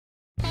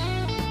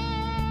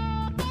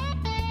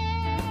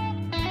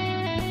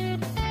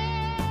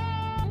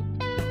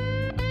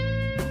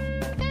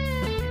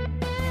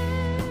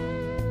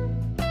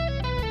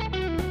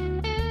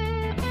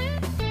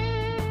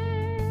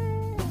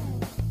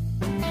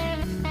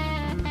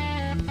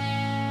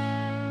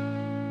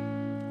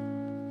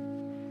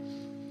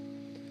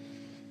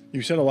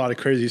You said a lot of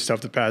crazy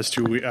stuff the past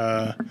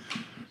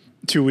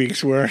 2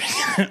 weeks where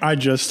I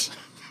don't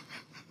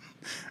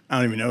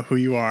even know who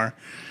you are.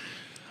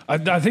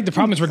 I think the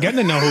problem is we're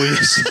getting to know who he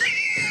is.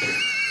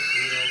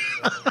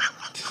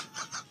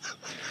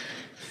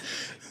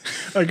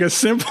 Like a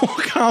simple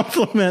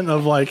compliment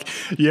of like,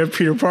 you have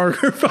Peter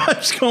Parker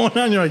vibes going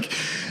on. You're like,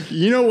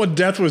 you know what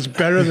death was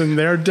better than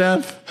their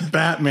death?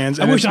 Batman's.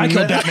 I wish I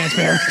killed Batman's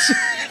parents.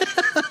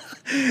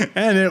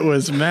 And it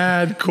was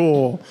mad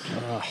cool.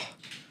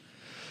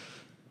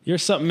 You're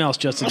something else,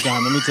 Justin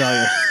John, let me tell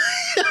you.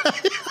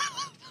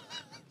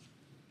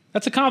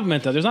 That's a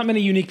compliment, though. There's not many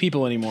unique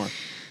people anymore.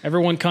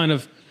 Everyone kind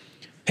of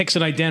picks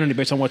an identity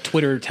based on what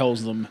Twitter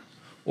tells them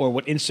or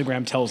what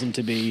Instagram tells them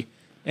to be.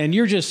 And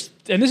you're just,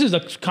 and this is a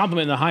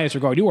compliment in the highest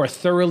regard. You are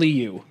thoroughly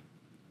you.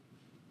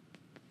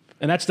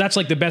 And that's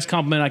like the best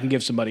compliment I can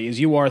give somebody is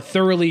you are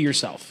thoroughly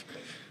yourself.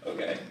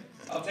 Okay,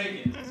 I'll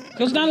take it.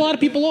 Because not a lot of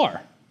people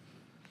are.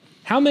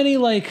 How many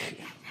like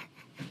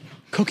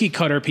cookie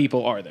cutter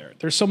people are there?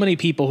 There's so many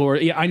people who are,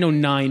 I know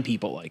 9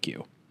 people like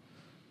you,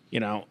 you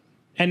know,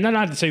 and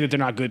not to say that they're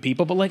not good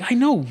people, but like, I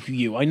know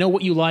you, I know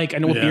what you like. I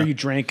know what beer you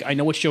drink. I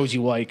know what shows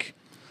you like,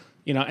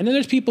 you know, and then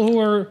there's people who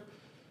are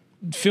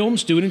film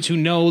students who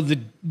know the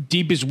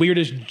deepest,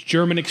 weirdest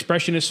German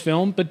expressionist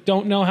film, but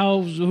don't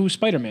know who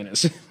Spider-Man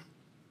is.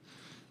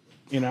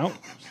 You know?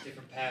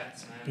 Different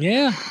paths,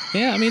 man.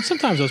 Yeah. I mean,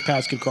 sometimes those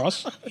paths could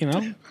cross, you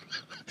know?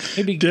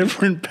 Maybe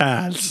different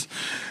paths.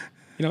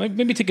 You know,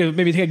 maybe take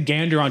a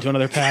gander onto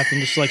another path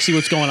and just like see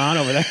what's going on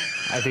over there.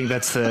 I think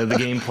that's the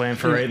game plan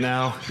for right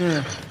now.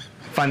 Yeah.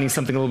 Finding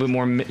something a little bit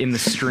more in the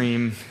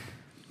stream.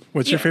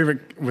 What's your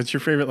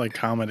favorite like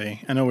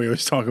comedy? I know we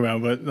always talk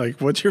about, but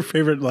like, what's your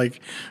favorite like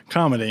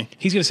comedy?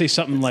 He's gonna say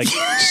something like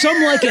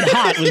 "Some Like It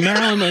Hot" with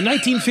Marilyn in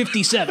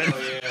 1957.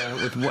 Oh,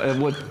 yeah,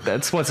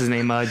 with what's his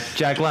name?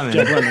 Jack Lemmon.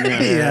 Jack Lemmon,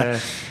 yeah.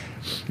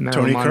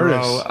 Tony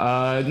Monroe.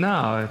 Curtis.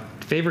 No,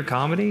 favorite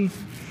comedy?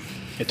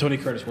 Yeah, Tony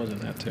Curtis was in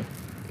that too.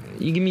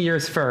 You give me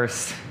yours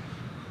first.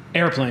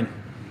 Airplane.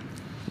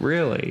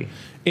 Really?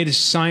 It is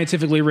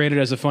scientifically rated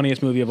as the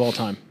funniest movie of all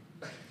time.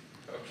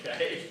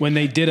 When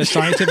they did a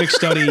scientific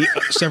study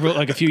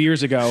a few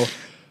years ago,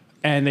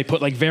 and they put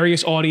like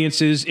various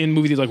audiences in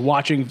movies like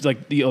watching like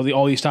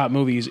all these top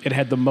movies, it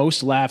had the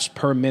most laughs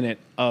per minute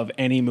of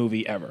any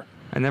movie ever.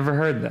 I never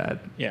heard that.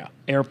 Yeah,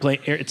 Airplane.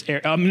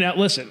 Now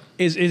listen,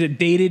 is it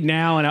dated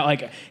now?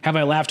 And have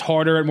I laughed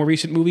harder at more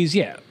recent movies?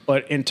 Yeah,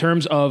 but in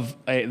terms of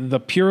the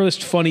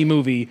purest funny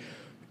movie,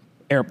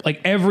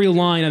 like every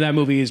line of that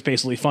movie is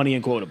basically funny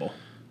and quotable.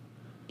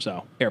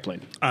 So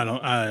Airplane.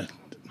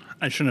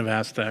 I shouldn't have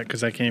asked that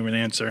because I can't even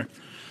answer.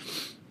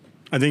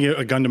 I think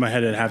a gun to my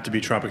head, it'd have to be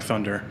Tropic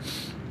Thunder.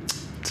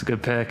 It's a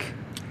good pick.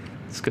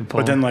 It's a good pull.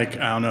 But then, like,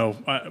 I don't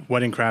know,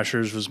 Wedding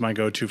Crashers was my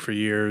go-to for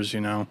years,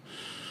 you know.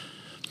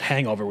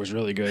 Hangover was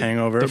really good.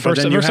 Hangover. The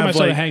first time I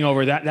saw The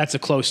Hangover, that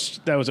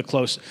was a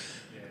close.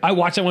 I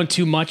watched that one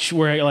too much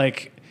where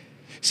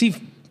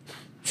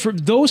for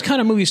those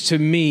kind of movies to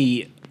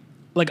me,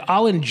 like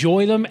I'll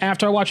enjoy them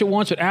after I watch it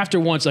once, but after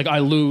once, like I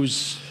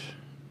lose...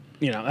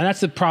 You know, and that's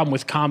the problem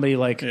with comedy.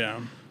 Like, you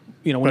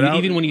know,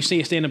 even when you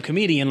see a stand-up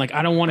comedian, like,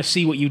 I don't want to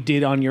see what you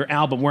did on your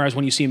album. Whereas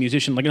when you see a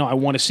musician, like, no, I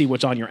want to see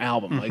what's on your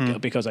album, like,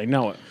 because I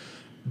know it.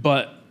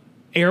 But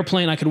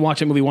Airplane, I could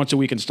watch a movie once a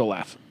week and still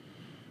laugh.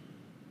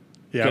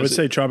 Yeah, I would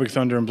say Tropic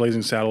Thunder and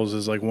Blazing Saddles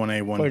is like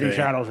 1A, 1B. Blazing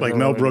Saddles like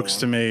Mel Brooks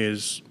to me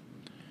is.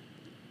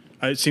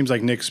 It seems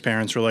like Nick's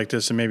parents were like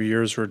this, and maybe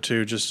yours were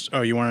too. Just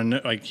you want to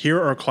know, like,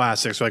 here are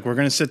classics. Like, we're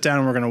going to sit down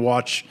and we're going to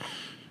watch.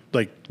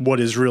 Like what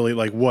is really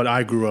like what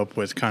I grew up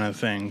with kind of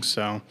thing.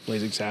 So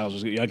Blazing Saddles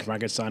was good. Young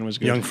Frankenstein was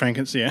good. Young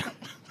Frankenstein, yeah.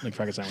 Young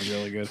Frankenstein was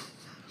really good.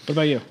 What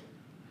about you?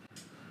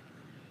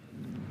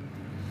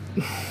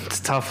 It's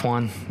a tough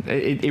one.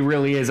 It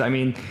really is. I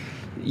mean,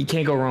 you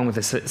can't go wrong with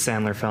the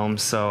Sandler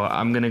films, so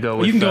I'm going to go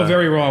with... You can go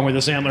very wrong with the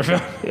Sandler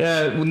film.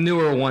 Yeah,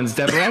 newer ones,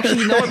 definitely.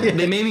 Actually, you know what?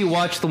 They made me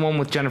watch the one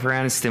with Jennifer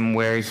Aniston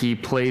where he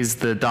plays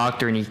the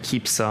doctor and he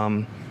keeps...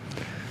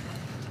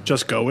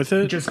 Just go with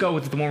it? Just go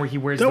with the one where he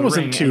wears that the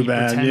wasn't ring too and he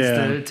bad,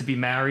 pretends to be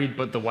married,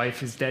 but the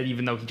wife is dead,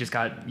 even though he just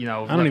got, you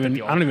know... I don't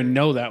even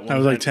know that one. That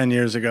was like 10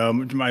 years ago.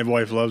 My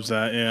wife loves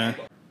that, yeah.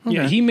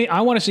 Okay. Yeah,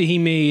 I want to say he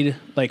made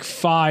like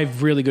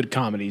 5 really good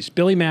comedies.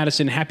 Billy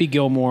Madison, Happy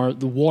Gilmore,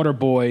 The Water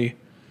Boy,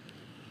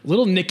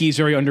 Little Nicky's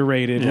very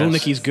underrated. Yes. Little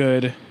Nicky's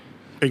good.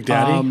 Big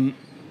Daddy?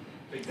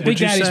 Big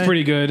Daddy's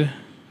pretty good.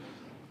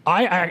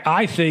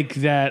 I think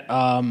that...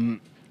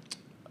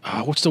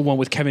 what's the one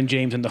with Kevin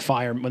James and the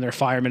fire when they're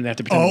firemen? They have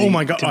to pretend. Oh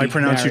my God! I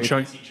pronounce you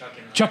Chuck.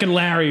 Chuck and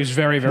Larry was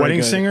very, very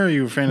Wedding good. Singer. Are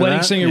you a fan Wedding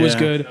of that? Singer was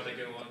good.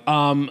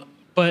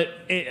 But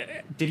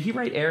did he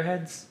write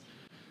Airheads?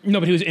 No,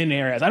 but he was in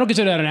Airheads. I don't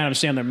consider that an Adam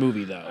Sandler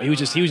movie though. He was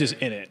just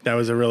in it. That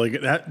was a really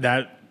good.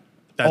 That's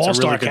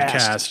all-star a really good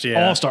cast.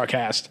 Yeah, all-star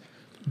cast.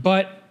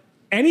 But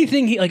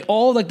anything the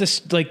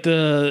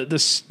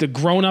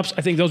grown-ups,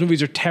 I think those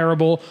movies are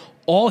terrible.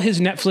 All his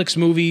Netflix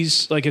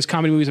movies, like his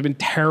comedy movies, have been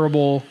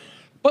terrible.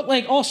 But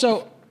like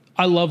also,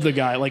 I love the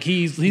guy. Like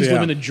he's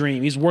living the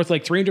dream. He's worth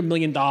like $300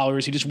 million.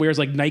 He just wears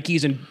like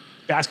Nikes and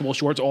basketball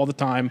shorts all the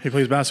time. He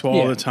plays basketball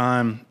all Yeah. the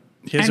time.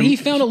 And he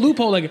found a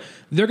loophole. Like,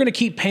 they're going to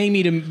keep paying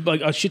me to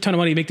like a shit ton of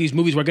money to make these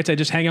movies where I get to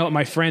just hang out with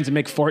my friends and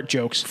make fart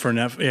jokes. for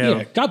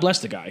Yeah. God bless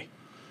the guy.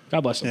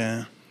 God bless him.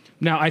 Yeah.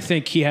 Now, I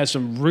think he has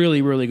some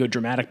really, really good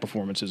dramatic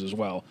performances as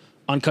well.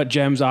 Uncut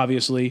Gems,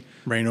 obviously.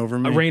 Reign Over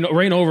Me.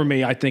 Reign Over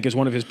Me, I think, is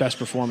one of his best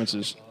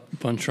performances.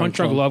 Punch Punch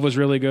Drunk Love was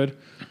really good.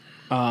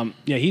 Yeah,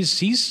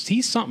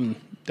 he's something,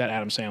 that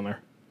Adam Sandler.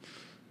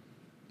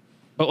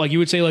 But like you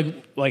would say,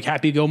 like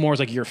Happy Gilmore is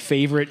like your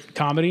favorite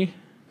comedy.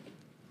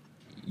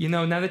 You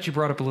know, now that you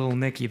brought up Little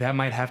Nicky, that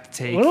might have to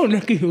take. Little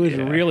Nicky was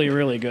really,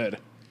 really good.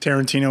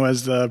 Tarantino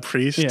as the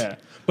priest. Yeah,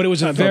 but it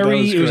was a I thought that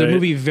was it was a great.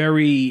 movie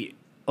very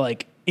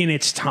like in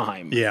its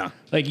time. Yeah.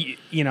 Like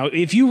you know,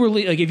 if you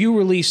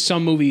release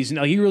some movies,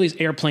 like you release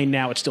Airplane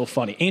now, it's still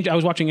funny. I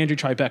was watching Andrew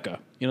Tribeca.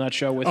 You know that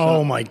show with.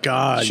 Oh my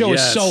God. show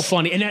yes. is so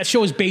funny, and that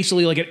show is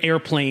basically like an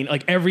airplane.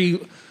 Like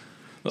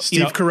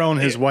Steve Carell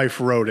and his wife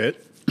wrote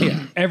it.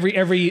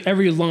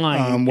 every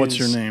line. What's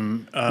is, her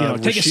name?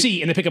 take a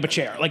seat and then pick up a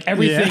chair. Like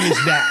everything Yeah.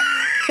 is that.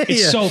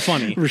 It's Yeah. so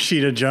funny.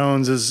 Rashida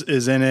Jones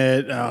is in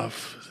it.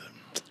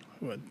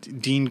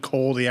 Dean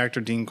Cole, the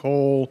actor Dean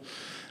Cole.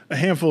 A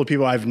handful of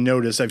people I've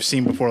noticed, I've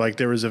seen before. Like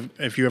there was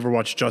if you ever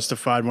watched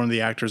Justified, one of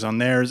the actors on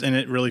there is in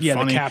it. Really Yeah, the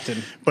funny.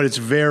 captain. But it's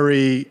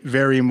very,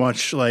 very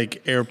much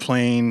like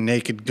Airplane,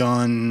 Naked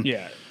Gun.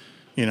 Yeah.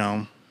 You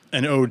know,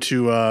 an ode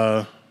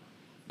to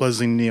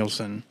Leslie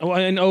Nielsen. Oh,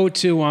 and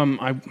to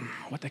I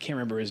can't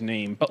remember his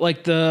name, but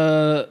like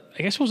I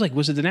guess it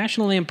was it the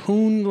National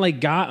Lampoon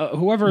like guy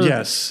whoever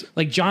Yes.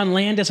 like John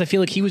Landis, I feel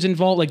like he was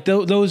involved, like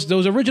those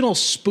original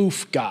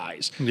spoof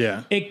guys.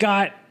 Yeah. It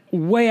got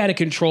way out of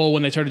control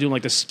when they started doing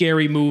like the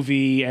Scary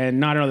Movie and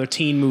Not Another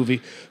Teen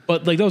Movie,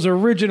 but like those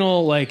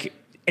original like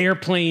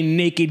Airplane,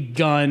 Naked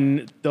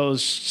Gun,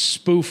 those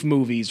spoof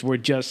movies were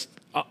just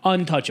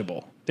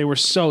untouchable. They were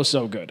so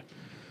good.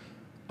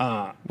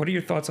 What are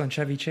your thoughts on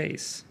Chevy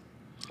Chase?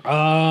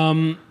 I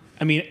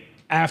mean,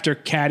 after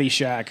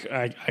Caddyshack,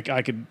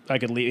 I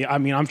could leave. I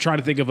mean, I'm trying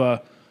to think of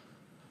a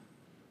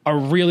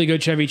really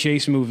good Chevy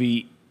Chase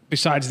movie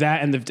besides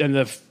that and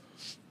the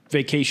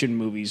vacation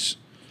movies,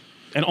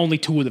 and only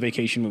two of the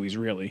vacation movies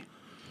really.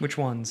 Which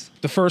ones?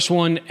 The first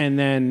one and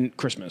then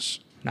Christmas.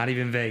 Not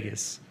even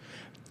Vegas.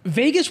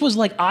 Vegas was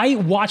like I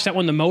watched that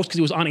one the most because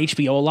it was on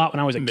HBO a lot when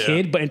I was a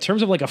kid. But in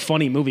terms of like a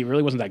funny movie, it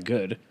really wasn't that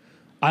good.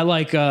 I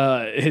like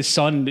his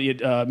son,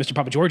 Mr.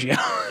 Papa Giorgio.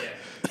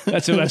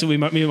 That's what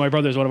me and my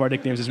brother's one of our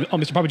nicknames is. Oh,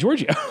 Mr. Papa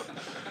Giorgio.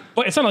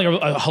 But it's not like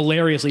a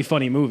hilariously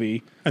funny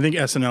movie. I think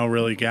SNL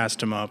really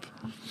gassed him up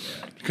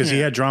because he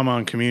had drama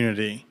on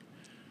Community.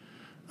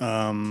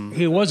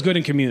 He was good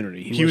in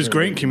Community. He was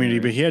great in Community,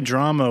 but he had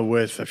drama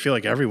with I feel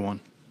like everyone.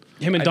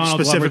 Him and Donald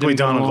Specifically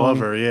Glover. Donald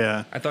Glover,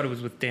 yeah. I thought it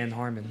was with Dan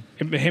Harmon.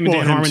 Him and Well,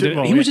 Dan him Harmon. too.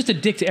 Well, he was just a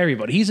dick to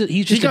everybody. He's just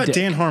He got a dick.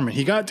 Dan Harmon.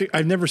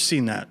 I've never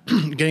seen that.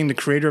 Getting the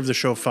creator of the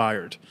show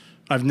fired.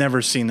 I've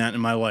never seen that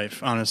in my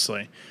life,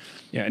 honestly.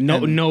 Yeah,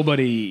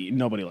 nobody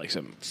likes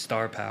him.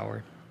 Star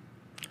power.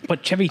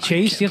 But Chevy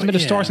Chase, he hasn't been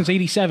a star since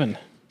 '87.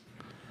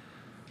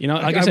 You know,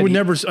 like I said,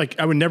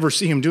 I would never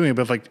see him doing it,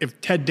 but if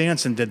Ted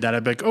Danson did that,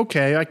 I'd be like,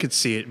 okay, I could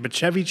see it. But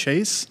Chevy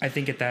Chase, I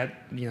think at that,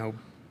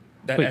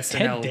 that wait, SNL.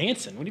 Ted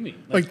Danson. What do you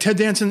mean? like Ted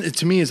Danson,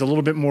 to me is a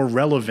little bit more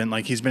relevant.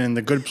 Like he's been in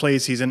The Good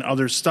Place, he's in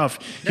other stuff.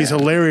 He's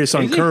hilarious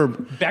on Is he?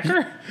 Curb.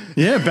 Becker?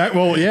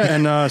 Yeah,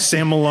 and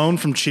Sam Malone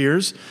from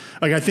Cheers.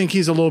 Like I think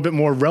he's a little bit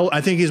more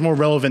I think he's more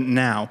relevant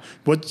now.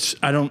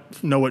 I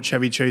don't know what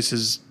Chevy Chase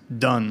has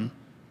done.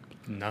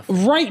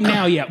 Nothing. Right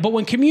now, yeah. But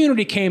when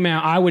Community came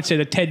out, I would say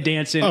that Ted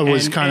Danson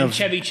was and, kind and of-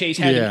 Chevy Chase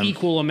had yeah. an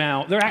equal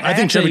amount. I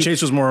think Chevy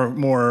Chase was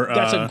more.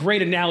 That's a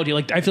great analogy.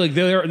 Like I feel like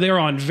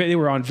they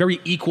were on very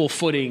equal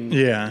footing.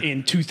 Yeah.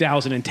 In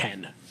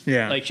 2010.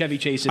 Yeah. Like Chevy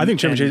Chase. I think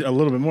Chevy and- Chase a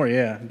little bit more.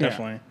 Yeah,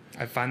 definitely.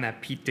 I find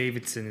that Pete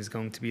Davidson is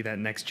going to be that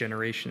next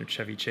generation of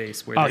Chevy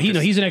Chase. Where Oh, they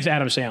just- he's the next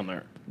Adam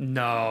Sandler.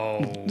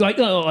 no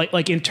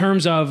Like in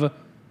terms of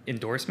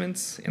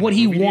endorsements. and what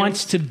he movie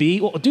wants deals? to be.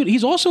 Well, dude,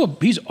 he's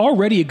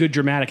already a good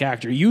dramatic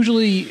actor.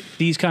 Usually,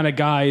 these kind of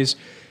guys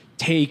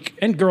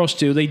and girls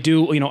too. They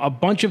do a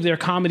bunch of their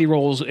comedy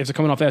roles if they're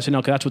coming off SNL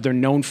because that's what they're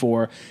known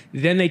for.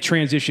 Then they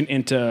transition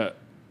into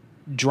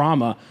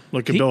drama.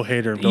 Look at Bill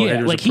Hader. Bill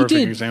Hader's a perfect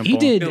example.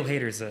 Bill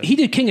Hader's he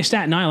did King of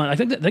Staten Island. I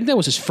think that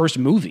was his first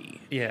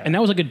movie. Yeah. and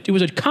that was it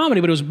was a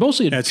comedy, but it was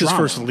mostly a It's drama.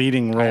 his first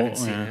leading role. I haven't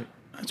seen yeah. it.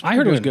 I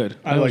heard it was good.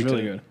 I It was liked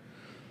really it. good.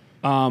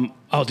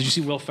 Did you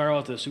see Will Ferrell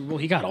at the Super Bowl?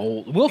 He got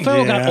old. Will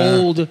Ferrell got Yeah.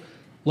 old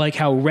like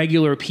how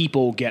regular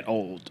people get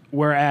old,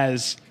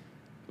 whereas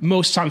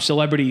most times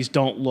celebrities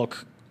don't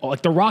look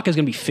like The Rock is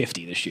going to be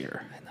 50 this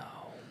year. I know.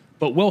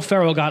 But Will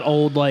Ferrell got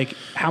old like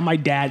how my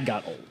dad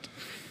got old.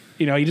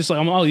 You just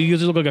you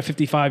just look like a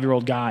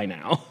 55-year-old guy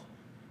now.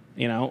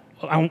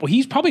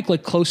 He's probably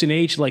like close in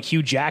age to like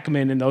Hugh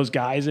Jackman and those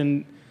guys,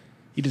 and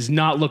he does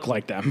not look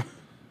like them.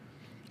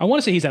 I want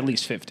to say he's at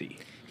least 50.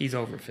 He's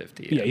over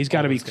 50. Yeah, he's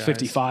got to all be those guys.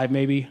 55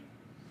 maybe.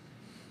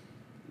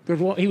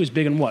 He was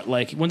big in what?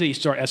 Like, when did he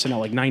start SNL?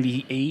 Like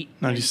 98?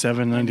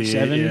 97, 98,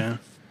 97? yeah.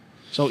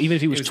 So even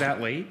if he It was... was that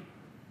late?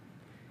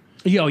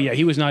 Oh yeah,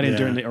 he was not in Yeah.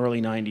 during the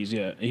early '90s.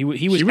 Yeah, he was.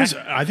 He was.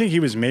 I think he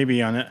was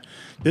maybe on it.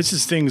 This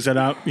is things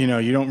that you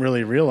don't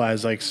really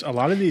realize. Like a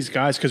lot of these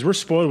guys, because we're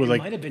spoiled with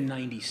might like. have been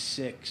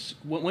 '96.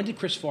 When did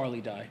Chris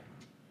Farley die?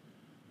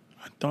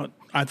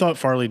 I thought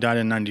Farley died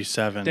in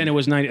 '97. Then it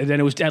was 90. Then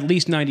it was at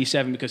least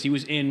 '97 because he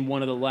was in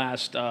one of the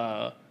last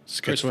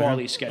Chris with him?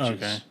 Farley sketches.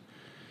 Okay.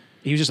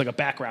 He was just like a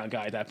background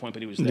guy at that point,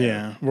 but he was there.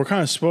 Yeah, we're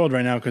kind of spoiled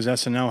right now because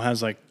SNL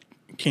has like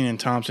Kenan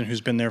Thompson,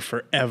 who's been there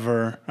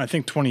forever. I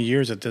think 20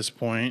 years at this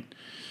point.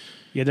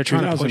 Yeah, they're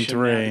trying to push him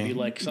now to 2003. be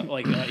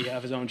like you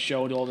have his own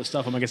show and all this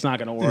stuff. I'm like, it's not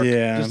going to work.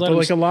 Yeah, Just let but him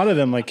like a lot of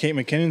them, like Kate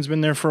McKinnon's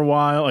been there for a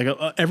while.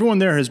 Like everyone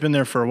there has been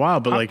there for a while.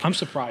 But like, I'm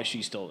surprised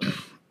she's still there.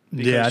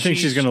 yeah, I think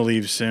she's going to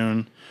leave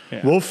soon.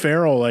 Yeah. Will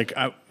Ferrell,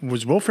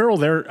 was Will Ferrell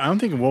there? I don't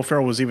think Will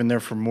Ferrell was even there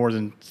for more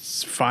than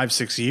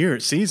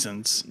 5-6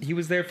 seasons. He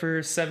was there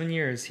for 7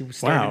 years. He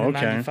started Wow, in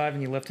okay. '95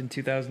 and he left in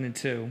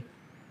 2002.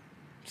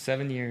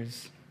 7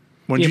 years.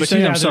 When did Yeah, you but say?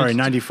 I'm 2000 sorry,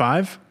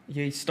 95.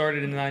 Yeah, he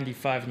started in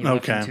 '95 and he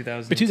left Okay. in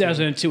 2002. But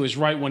 2002 is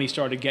right when he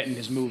started getting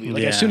his movie.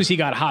 Like Yeah. as soon as he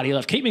got hot, he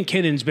left. Kate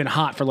McKinnon's been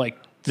hot for like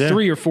Yeah.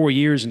 3 or 4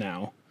 years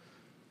now.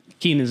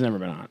 Keenan's never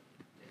been hot.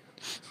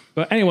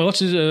 But anyway, let's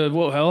just,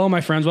 hello,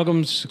 my friends.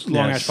 Welcome to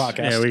Long Ash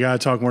Podcast. Yeah, we got to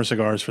talk more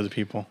cigars for the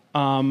people.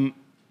 I mean,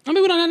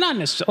 we're not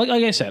necessarily,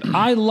 like I said,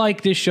 I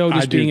like this show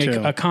just I do being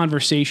too. a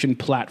conversation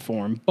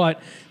platform.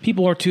 But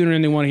people are tuning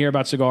in, they want to hear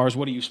about cigars.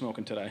 What are you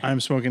smoking today? I'm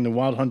smoking the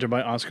Wild Hunter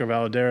by Oscar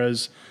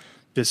Valadares.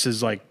 This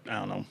is like, I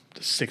don't know, the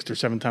 6th or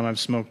 7th time I've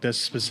smoked this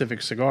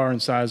specific cigar and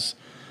size.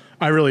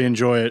 I really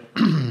enjoy it.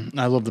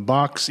 I love the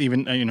box,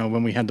 even,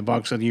 when we had the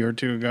box a year or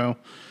two ago.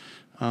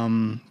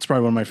 It's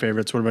probably one of my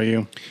favorites. What about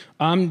you?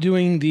 I'm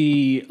doing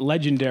the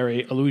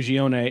legendary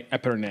Illusione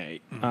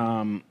Epernay.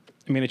 I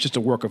mean, it's just a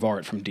work of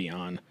art from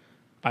Dion.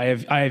 I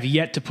have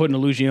yet to put an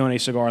Illusione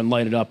cigar and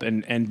light it up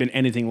and been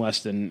anything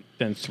less than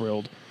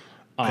thrilled.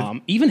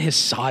 Even his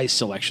size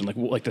selection,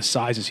 like the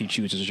sizes he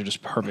chooses, are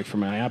just perfect for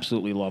me. I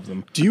absolutely love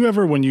them. Do you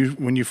ever, when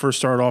you first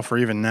start off or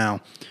even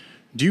now,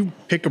 do you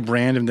pick a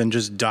brand and then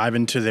just dive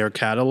into their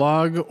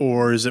catalog,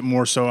 or is it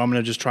more so I'm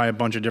going to just try a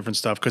bunch of different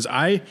stuff? Because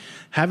I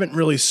haven't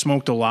really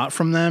smoked a lot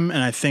from them,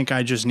 and I think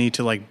I just need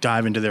to like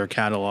dive into their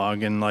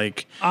catalog and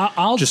like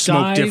I'll just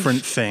dive, smoke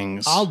different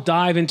things. I'll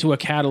dive into a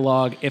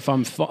catalog if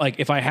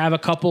if I have a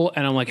couple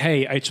and I'm like,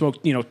 hey, I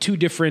smoked 2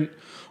 different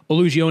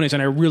Illusiones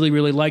and I really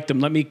really like them.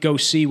 Let me go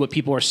see what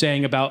people are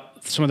saying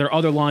about some of their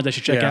other lines I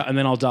should check Yeah. out, and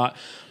then I'll dive.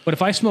 But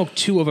if I smoke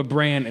 2 of a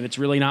brand and it's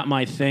really not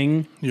my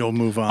thing, You'll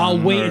move on. I'll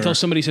wait or- until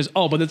somebody says,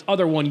 "Oh, but this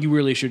other one you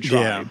really should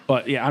try." Yeah.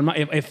 But yeah, I'm not,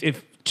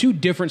 if 2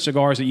 different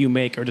cigars that you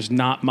make are just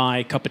not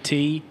my cup of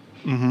tea,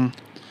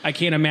 I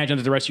can't imagine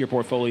that the rest of your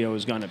portfolio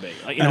is going to be.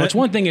 Like, it's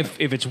one thing if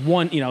it's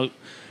one.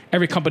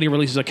 Every company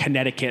releases a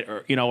Connecticut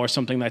or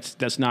something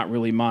that's not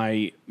really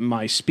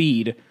my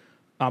speed.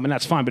 And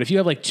that's fine. But if you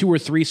have like 2 or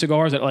 3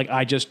 cigars that like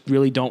I just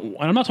really don't, and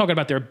I'm not talking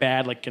about they're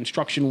bad like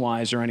construction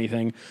wise or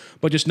anything,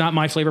 but just not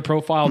my flavor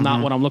profile,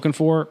 not what I'm looking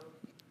for.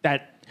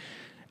 That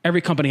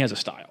every company has a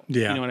style.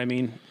 Yeah. You know what I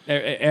mean?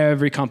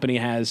 Every company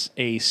has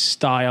a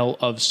style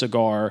of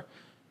cigar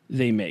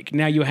they make.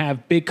 Now you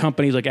have big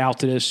companies like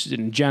Altadis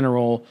in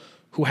general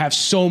who have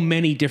so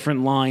many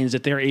different lines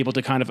that they're able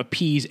to kind of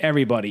appease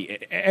everybody.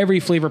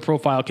 Every flavor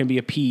profile can be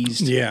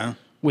appeased Yeah.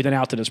 with an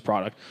Altadis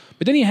product.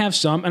 But then you have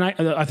some, and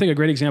I think a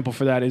great example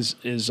for that is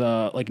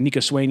like Nika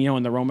Sueño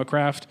and the Roma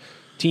Craft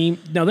team.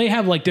 Now they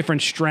have like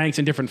different strengths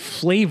and different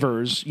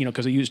flavors,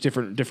 because they use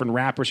different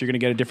wrappers, so you're going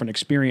to get a different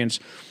experience.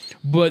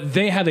 But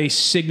they have a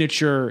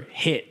signature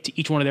hit to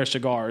each one of their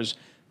cigars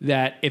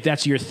that if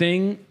that's your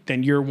thing,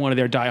 then you're one of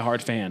their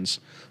diehard fans.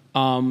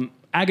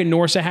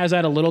 Aganorsa has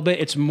that a little bit.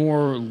 It's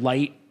more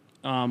light,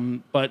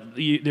 but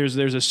there's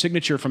a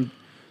signature from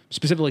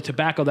specifically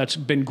tobacco that's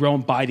been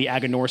grown by the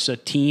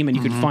Aganorsa team, and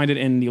you can find it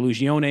in the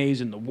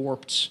Illusiones and the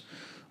Warpeds,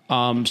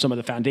 some of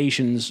the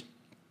foundations.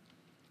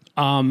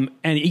 And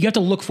you have to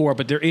look for it,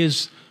 but there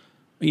is,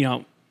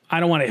 I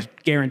don't want to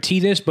guarantee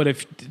this, but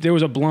if there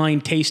was a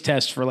blind taste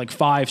test for like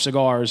 5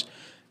 cigars,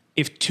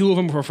 if 2 of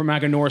them were from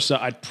Aganorsa,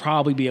 I'd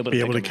probably be able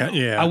to pick them out.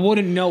 yeah. I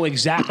wouldn't know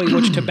exactly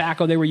which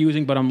tobacco they were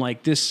using, but I'm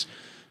like, this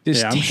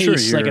Yeah, I'm sure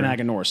tastes like an you're-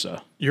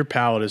 Aganorsa. Your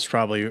palate is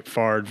probably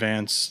far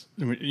advanced,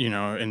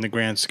 in the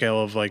grand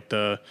scale of like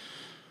the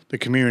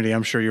community.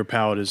 I'm sure your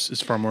palate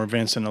is far more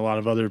advanced than a lot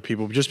of other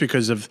people, just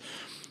because of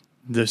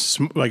this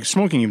like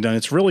smoking you've done.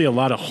 It's really a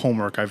lot of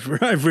homework.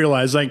 I've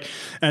realized. Like,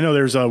 I know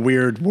there's a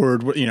weird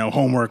word,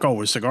 homework. Oh,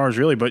 with cigars,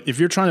 really. But if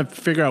you're trying to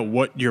figure out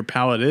what your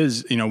palate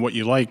is, what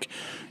you like,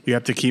 you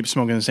have to keep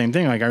smoking the same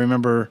thing. Like I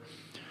remember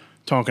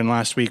talking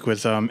last week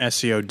with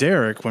SEO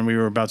Derek when we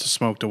were about to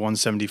smoke the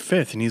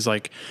 175th, and he's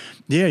like,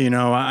 "Yeah,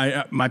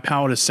 I my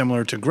palate is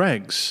similar to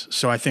Greg's,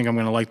 so I think I'm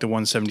going to like the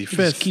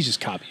 175th." He's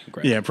just copying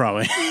Greg. Yeah,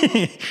 probably.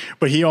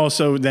 But he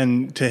also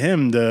then to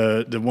him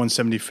the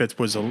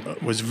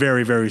 175th was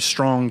very very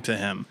strong to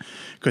him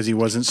because he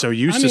wasn't so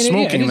used to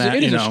smoking that.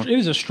 It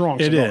is a strong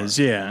cigar. It is,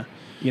 yeah.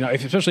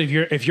 Especially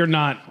if you're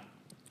not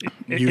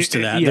used to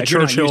that. yeah, The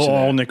you're not Churchill used to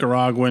all that.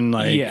 Nicaraguan,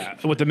 like Yeah,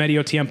 with the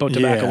Medio Tiempo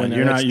tobacco Yeah, in there.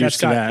 you're not That's- used that's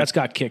to got, that. That's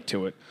got kick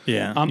to it.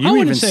 yeah. I You wouldn't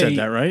even say- said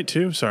that, right?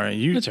 Too.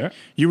 Sorry, That's all right.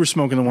 you were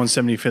smoking the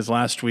 175th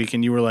last week,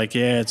 and you were like,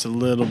 "Yeah, it's a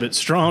little bit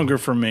stronger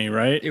for me,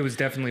 right?" It was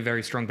definitely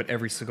very strong, but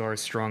every cigar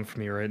is strong for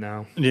me right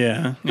now.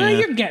 Yeah, No, yeah.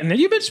 you're getting it.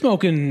 You've been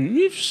smoking.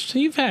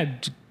 You've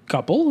had a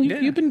couple. Yeah.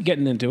 You've been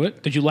getting into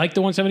it. Did you like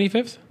the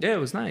 175th? Yeah, it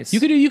was nice. You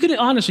could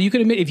honestly, you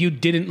could admit if you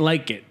didn't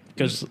like it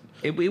because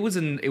It was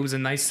a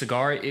nice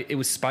cigar. It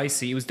was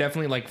spicy. It was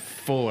definitely like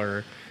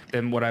fuller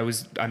than what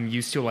I'm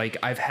used to. Like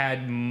I've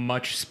had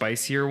much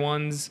spicier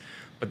ones,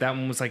 but that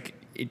one was like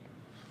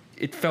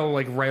it fell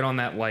like right on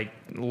that like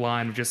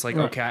line of just like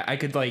Right. okay,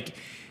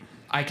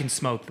 I can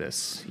smoke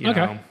this. You Okay.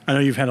 know? I know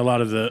you've had a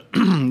lot of the.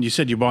 You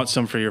said you bought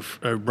some for your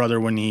brother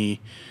when he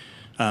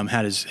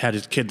had his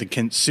kid, the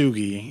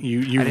Kintsugi.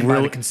 You I didn't buy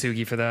really? the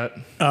Kintsugi for that.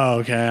 Oh,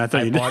 okay. I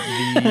thought I you did. bought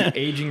the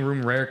Aging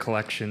Room Rare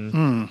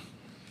collection.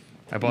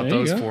 I bought There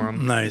you those go. for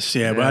him. Nice,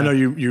 yeah, but I Yeah. know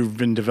you've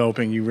been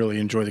developing. You really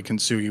enjoy the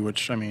Kintsugi,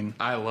 which I mean,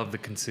 I love the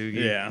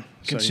Kintsugi. yeah,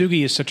 so-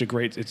 Kintsugi is such a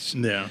great.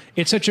 yeah,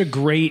 It's such a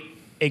great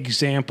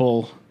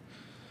example.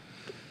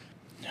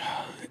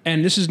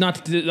 And this is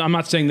not. I'm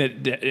not saying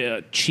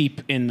that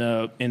cheap in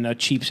a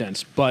cheap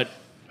sense, but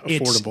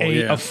it's Affordable, a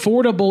yeah.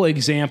 affordable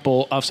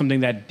example of something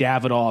that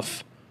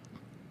Davidoff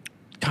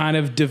kind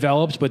of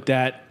developed, but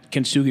that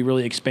Kintsugi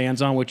really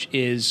expands on, which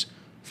is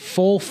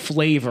full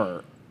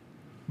flavor,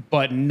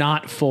 but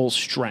not full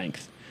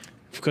strength.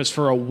 Because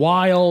for a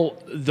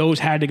while, those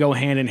had to go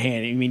hand in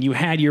hand. I mean, you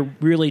had your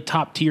really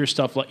top tier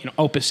stuff like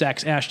Opus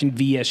X, Ashton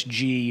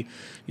VSG,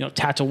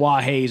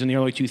 Tatawahes in the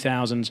early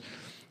 2000s.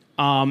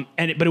 But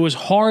it was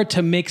hard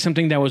to make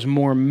something that was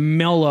more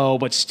mellow,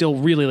 but still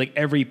really like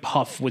every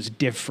puff was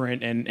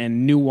different and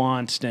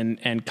nuanced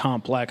and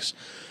complex.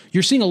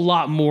 You're seeing a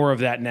lot more of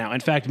that now. In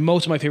fact,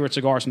 most of my favorite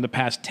cigars from the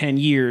past 10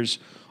 years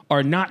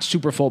are not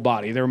super full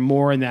body. They're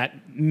more in that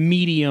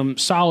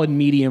solid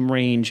medium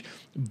range,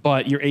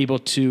 but you're able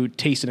to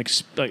taste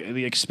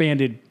the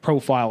expanded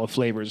profile of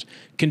flavors.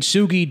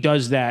 Kintsugi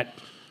does that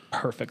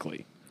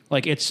perfectly.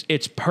 Like it's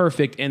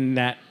perfect in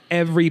that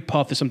every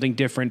puff is something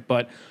different,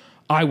 but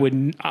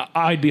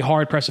I'd be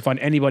hard pressed to find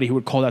anybody who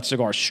would call that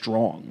cigar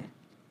strong.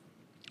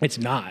 It's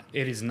not.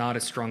 It is not a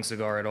strong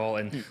cigar at all,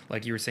 and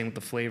like you were saying with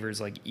the flavors,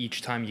 like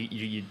each time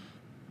you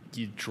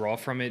draw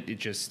from it,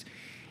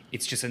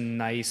 it's just a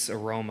nice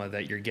aroma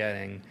that you're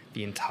getting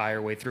the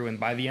entire way through, and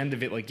by the end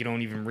of it, like you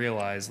don't even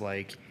realize,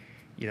 like,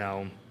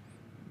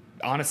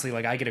 honestly,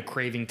 like I get a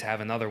craving to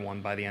have another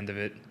one by the end of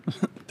it.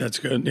 that's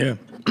good. Yeah,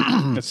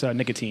 That's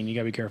nicotine. You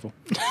gotta be careful.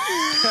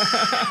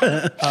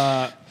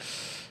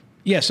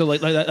 Yeah, so like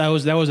that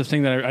was the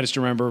thing that I just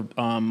remember.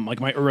 Like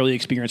my early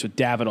experience with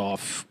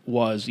Davidoff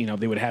was,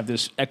 they would have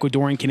this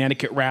Ecuadorian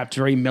Connecticut wrapped,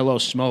 very mellow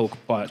smoke,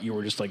 but you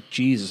were just like,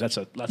 Jesus, that's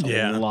a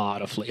Yeah.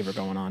 lot of flavor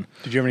going on.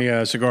 Did you have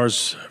any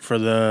cigars for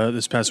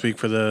this past week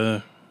for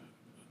the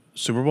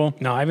Super Bowl?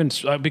 No, I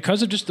haven't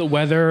because of just the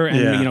weather and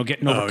Yeah.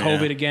 getting over Oh,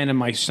 COVID yeah. again and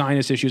my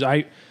sinus issues.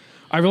 I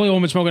really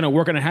haven't been smoking at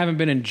work and I haven't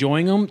been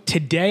enjoying them.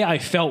 Today I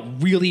felt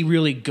really,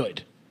 really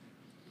good.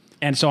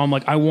 And so I'm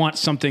like, I want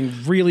something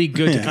really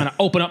good to kind of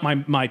open up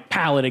my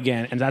palate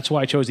again. And that's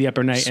why I chose the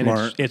Upper Night. And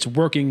Smart. it's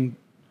working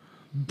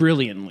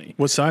brilliantly.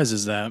 What size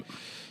is that?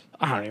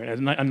 I don't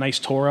even a nice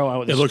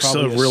Toro. It looks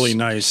really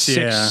nice.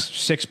 Yeah.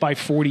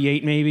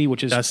 6x48 maybe,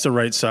 which is That's the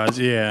right size.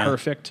 Yeah,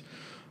 perfect.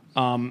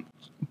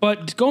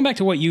 But going back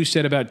to what you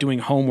said about doing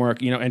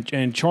homework,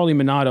 and Charlie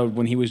Minato,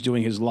 when he was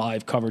doing his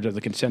live coverage of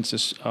the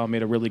Consensus,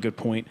 made a really good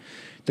point.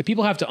 That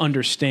people have to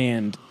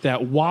understand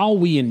that while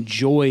we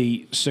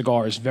enjoy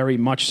cigars very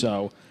much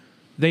so,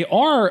 they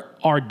are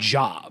our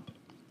job.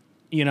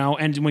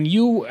 And when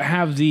you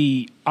have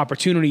the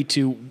opportunity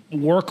to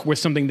work with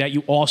something that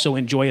you also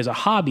enjoy as a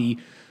hobby,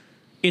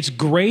 it's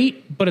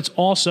great, but it's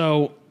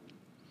also,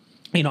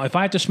 if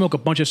I have to smoke a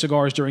bunch of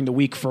cigars during the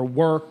week for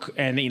work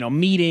and,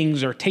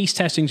 meetings or taste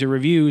testings or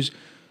reviews,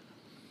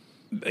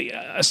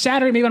 a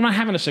Saturday, maybe I'm not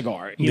having a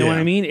cigar. You know what Yeah.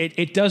 I mean?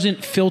 It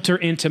doesn't filter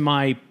into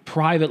my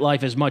private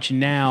life as much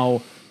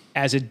now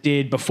as it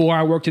did before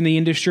I worked in the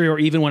industry or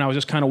even when I was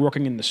just kind of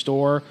working in the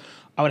store.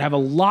 I would have a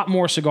lot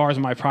more cigars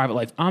in my private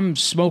life. I'm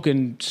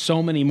smoking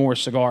so many more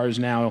cigars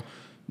now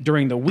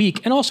during the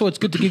week. And also, it's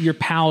good to give your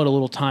palate a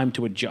little time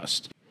to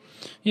adjust.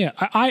 Yeah,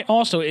 I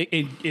also,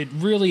 it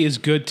really is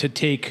good to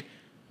take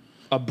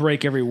a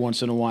break every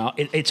once in a while.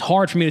 It's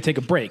hard for me to take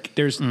a break.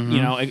 There's,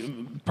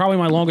 probably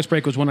my longest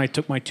break was when I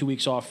took my 2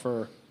 weeks off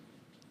for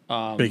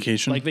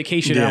vacation.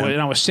 vacation, Yeah.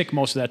 and I was sick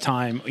most of that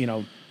time. I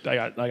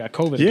got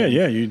COVID. Yeah, again.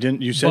 yeah. You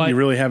didn't. You said But- you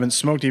really haven't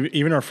smoked.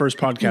 Even our first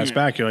podcast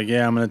back, you're like,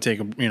 yeah, I'm going to take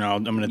a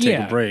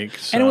break.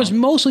 So. And it was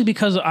mostly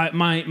because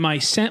my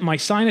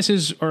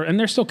sinuses and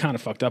they're still kind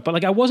of fucked up, but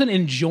like I wasn't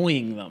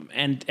enjoying them,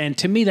 and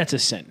to me that's a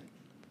sin.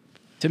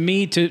 To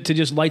me, to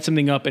just light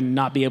something up and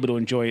not be able to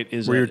enjoy it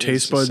is Were your is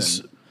taste a buds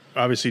sin.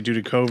 obviously due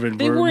to COVID?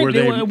 They were weren't.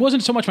 they? It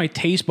wasn't so much my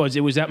taste buds;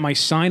 it was that my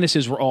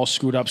sinuses were all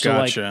screwed up. So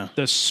Gotcha. like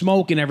the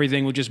smoke and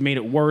everything would just made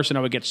it worse, and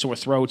I would get sore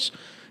throats.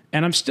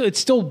 And it's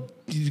still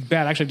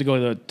bad. I actually have to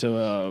go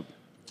to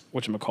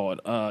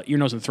whatchamacallit, ear,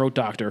 nose, and throat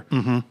doctor.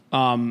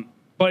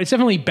 But it's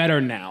definitely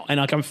better now, and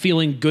like I'm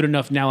feeling good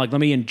enough now. Like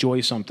let me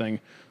enjoy something.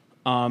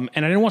 And I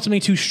didn't want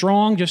something too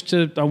strong.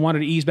 I wanted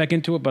to ease back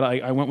into it, but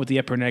I went with the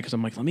Epernay because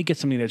I'm like, let me get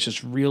something that's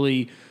just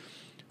really.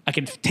 I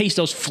can taste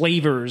those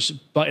flavors,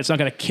 but it's not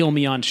going to kill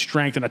me on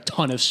strength and a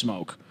ton of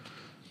smoke.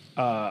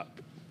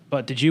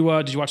 But did you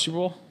watch Super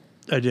Bowl?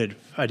 I did.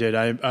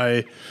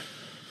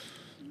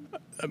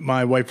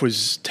 My wife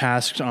was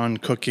tasked on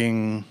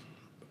cooking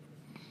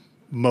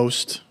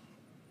most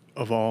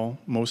of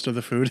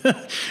the food.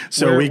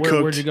 So we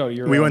cooked. Where'd you go?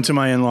 We went to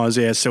my in-laws.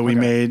 Yeah. So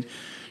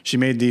she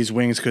made these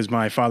wings because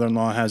my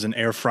father-in-law has an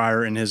air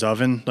fryer in his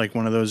oven, like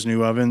one of those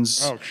new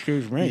ovens. Oh,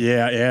 excuse me.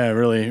 Yeah,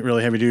 really,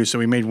 really heavy duty. So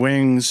we made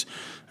wings.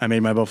 I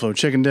made my buffalo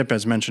chicken dip,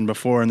 as mentioned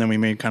before, and then we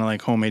made kind of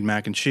like homemade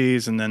mac and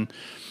cheese, and then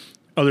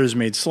others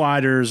made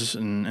sliders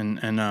and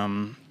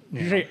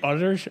Did you say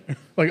others?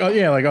 like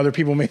like other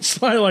people made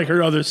sliders, like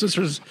her other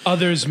sisters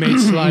Others made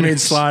sliders.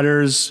 made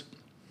sliders,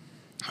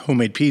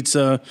 homemade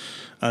pizza,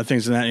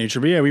 things of that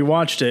nature. But yeah, we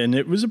watched it, and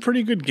it was a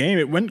pretty good game.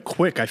 It went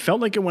quick. I felt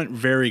like it went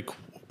very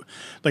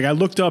Like I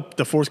looked up,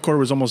 the fourth quarter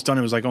was almost done.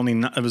 It was like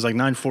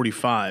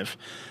 9:45,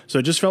 so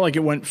it just felt like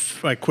it went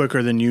like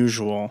quicker than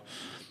usual.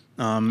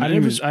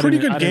 It was a pretty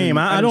good game.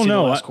 I don't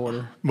know. Last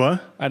quarter.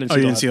 What? I didn't. Oh, see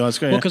you the didn't see last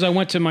quarter? Well, because I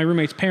went to my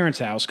roommate's parents'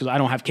 house because I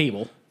don't have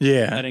cable.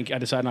 Yeah. I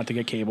decided not to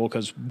get cable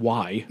because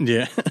why?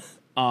 Yeah.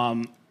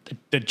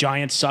 The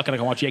Giants suck, and I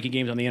can watch Yankee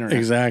games on the internet.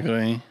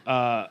 Exactly.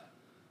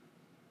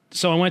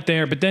 So I went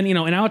there, but then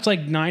and now it's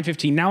like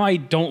 9:15. Now I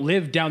don't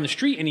live down the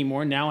street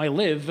anymore. Now I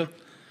live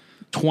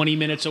 20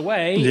 minutes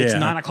away. Yeah. It's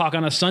 9:00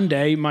 on a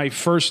Sunday. My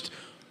first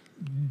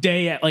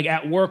day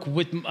at work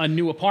with a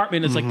new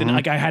apartment. It's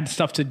like I had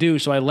stuff to do,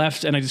 so I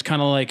left and I just kind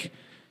of like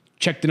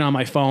checked it on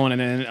my phone. And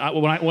then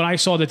when I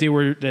saw that the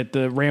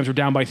Rams were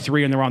down by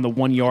 3 and they're on the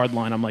 1 yard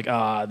line, I'm like,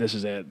 this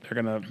is it.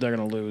 They're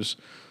gonna lose.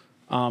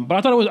 But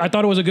I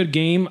thought it was a good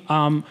game.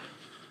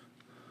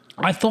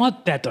 I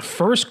thought that the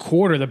first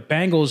quarter, the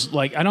Bengals,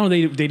 like, I know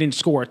they didn't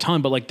score a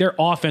ton, but like their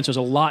offense was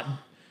a lot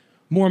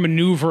more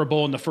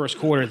maneuverable in the first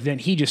quarter. Then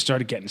he just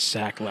started getting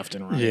sacked left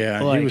and right.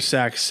 Yeah, like, he was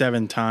sacked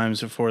 7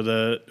 times before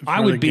the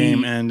be,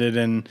 game ended,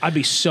 and I'd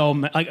be so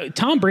mad. Like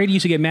Tom Brady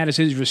used to get mad at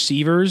his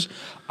receivers.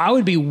 I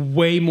would be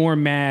way more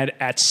mad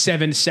at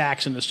 7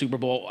 sacks in the Super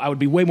Bowl. I would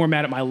be way more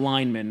mad at my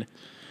linemen.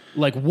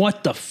 Like,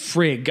 what the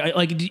frig?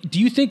 Like, do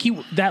you think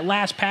that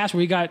last pass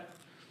where he got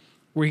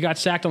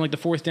sacked on like the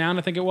 4th down,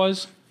 I think it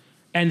was,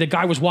 and the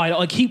guy was wide,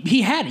 like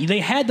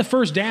they had the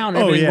first down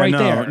and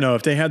there. No,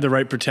 if they had the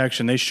right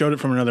protection, they showed it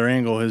from another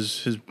angle.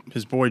 His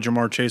boy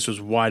Jamar Chase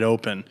was wide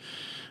open,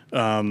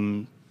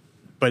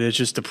 but it's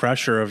just the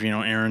pressure of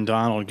Aaron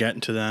Donald getting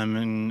to them,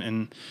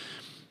 and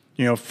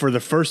for the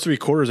first 3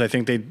 quarters, I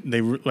think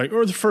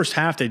or the first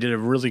half they did a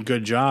really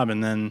good job,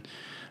 and then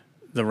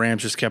the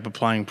Rams just kept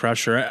applying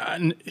pressure.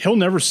 And he'll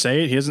never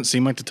say it. He doesn't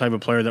seem like the type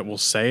of player that will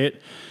say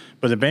it,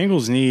 but the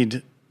Bengals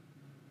need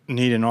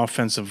an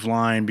offensive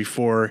line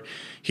before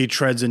he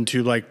treads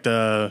into like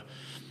the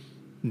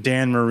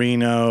Dan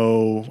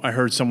Marino. I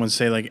heard someone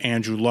say like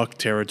Andrew Luck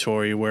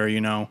territory, where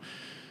you get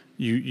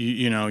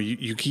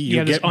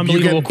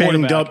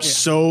banged up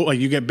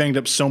you get banged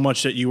up so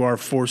much that you are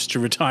forced to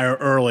retire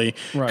early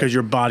because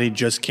your body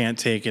just can't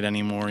take it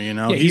anymore.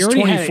 He's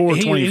 24,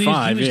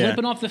 25. He was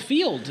limping off the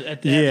field.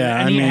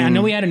 I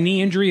know he had a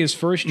knee injury his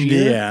first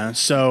year. Yeah,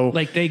 so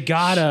like they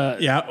gotta.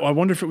 Yeah, I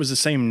wonder if it was the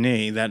same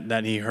knee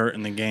that he hurt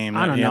in the game.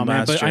 I don't know,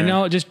 man. But I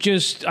know they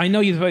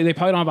probably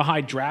don't have a high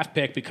draft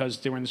pick because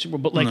they were in the Super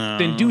Bowl. But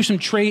then do some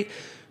trade.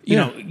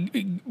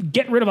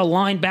 Get rid of a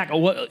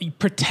linebacker.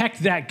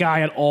 Protect that guy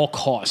at all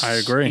costs. I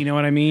agree. You know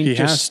what I mean? He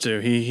has to.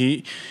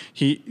 He.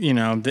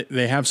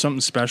 They have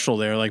something special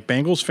there. Like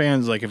Bengals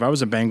fans, like if I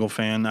was a Bengal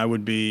fan, I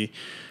would be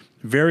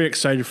very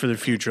excited for the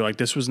future. Like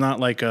this was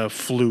not like a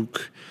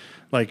fluke.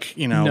 Like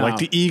like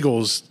the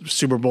Eagles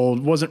Super Bowl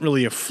wasn't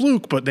really a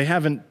fluke, but they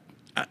haven't.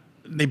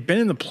 They've been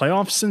in the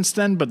playoffs since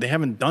then, but they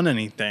haven't done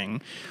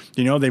anything.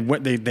 They don't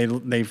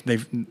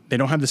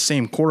have the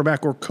same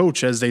quarterback or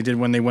coach as they did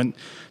when they went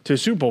to the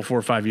Super Bowl 4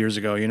 or 5 years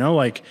ago.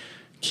 Like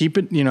keep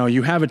it.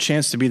 You have a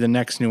chance to be the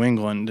next New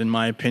England, in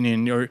my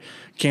opinion, or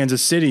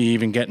Kansas City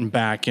even getting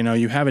back.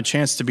 You have a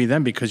chance to be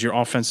them because your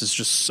offense is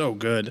just so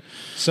good.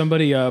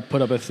 Somebody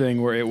put up a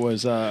thing where it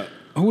was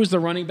who was the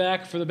running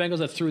back for the Bengals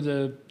that threw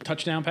the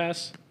touchdown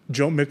pass?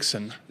 Joe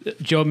Mixon.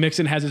 Joe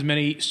Mixon has as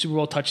many Super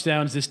Bowl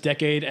touchdowns this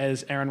decade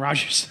as Aaron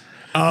Rodgers.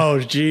 Oh,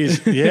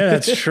 geez. Yeah,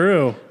 that's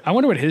true. I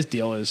wonder what his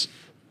deal is.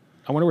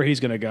 I wonder where he's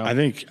going to go. I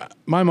think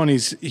my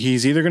money's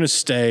he's either going to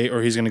stay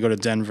or he's going to go to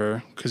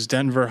Denver because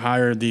Denver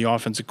hired the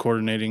offensive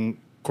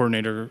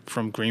coordinator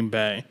from Green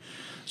Bay.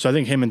 So I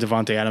think him and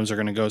Devontae Adams are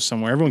going to go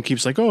somewhere. Everyone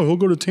keeps like, he'll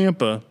go to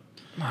Tampa.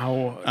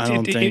 No, I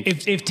don't think.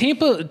 If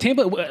Tampa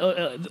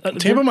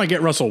might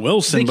get Russell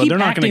Wilson, but they're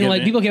not going to get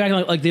like people keep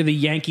acting like they're the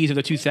Yankees of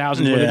the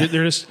 2000s, where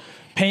they're just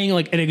paying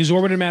like an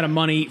exorbitant amount of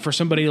money for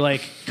somebody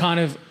like kind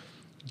of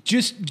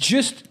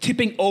just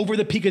tipping over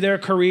the peak of their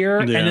career,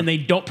 and then they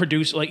don't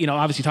produce.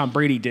 Obviously Tom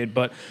Brady did,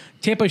 but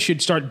Tampa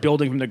should start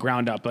building from the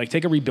ground up. Like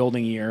take a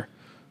rebuilding year.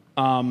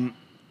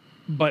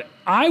 But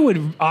I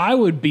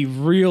would be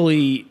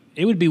really.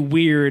 It would be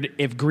weird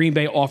if Green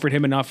Bay offered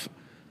him enough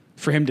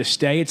for him to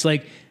stay. It's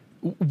like,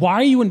 why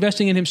are you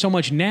investing in him so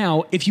much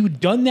now? If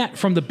you'd done that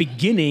from the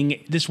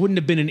beginning, this wouldn't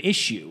have been an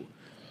issue.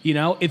 You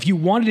know, if you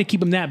wanted to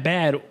keep him that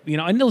bad, you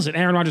know, and listen,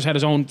 Aaron Rodgers had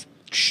his own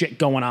shit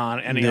going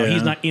on, and you know,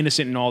 he's not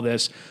innocent in all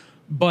this.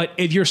 But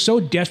if you're so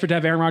desperate to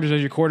have Aaron Rodgers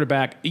as your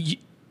quarterback,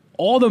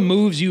 all the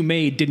moves you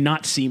made did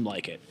not seem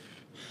like it.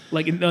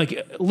 Like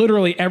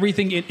literally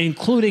everything,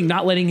 including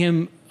not letting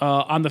him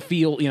on the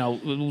field, you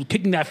know,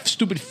 kicking that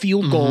stupid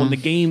field goal in the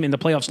game in the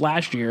playoffs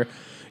last year.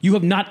 You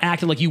have not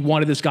acted like you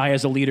wanted this guy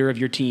as the leader of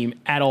your team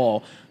at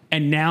all.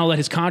 And now that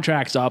his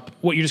contract's up,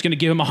 what, you're just going to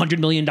give him $100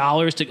 million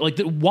to, like,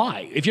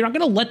 why? If you're not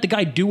going to let the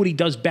guy do what he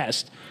does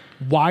best,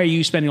 why are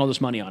you spending all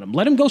this money on him?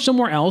 Let him go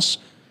somewhere else.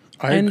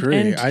 I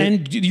agree.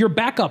 And your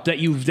backup that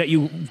you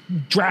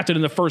drafted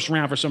in the first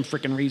round for some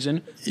freaking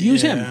reason,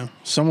 use him.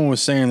 Someone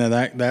was saying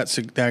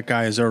that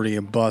guy is already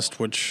a bust,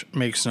 which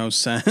makes no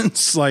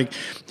sense. Like,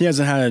 he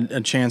hasn't had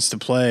a chance to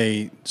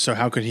play, so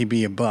how could he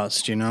be a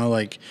bust? You know,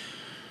 like,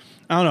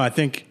 I don't know. I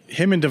think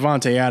him and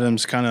Devontae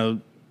Adams kind of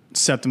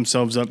set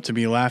themselves up to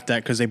be laughed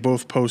at because they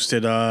both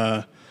posted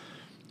on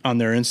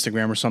their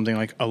Instagram or something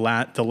like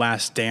the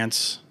Last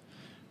Dance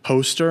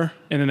poster,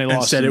 and then they lost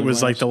and said it was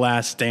playoffs. like the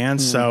Last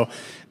Dance. So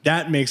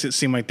that makes it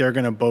seem like they're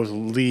going to both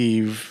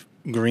leave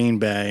Green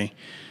Bay.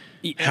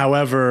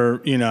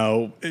 However, you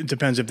know, it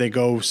depends if they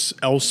go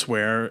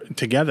elsewhere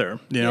together.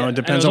 You know, it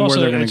depends on where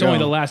they're going to It's go. only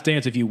the last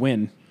dance if you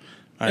win.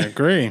 I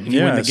agree. win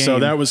Yeah. the So game.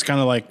 that was kind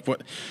of like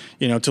what,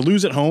 you know, to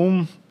lose at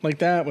home like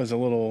that was a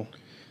little.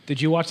 Did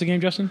you watch the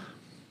game, Justin?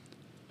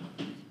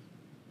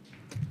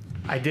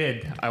 I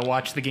did. I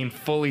watched the game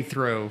fully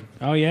through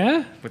Oh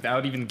yeah.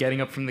 without even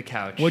getting up from the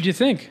couch. What'd you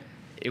think?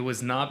 It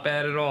was not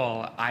bad at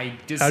all. I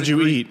disagree. How'd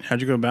you eat?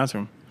 How'd you go to the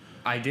bathroom?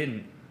 I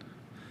didn't.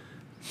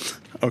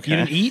 Okay. You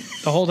didn't eat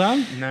the whole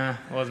time? Nah,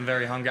 I wasn't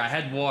very hungry. I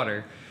had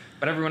water,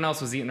 but everyone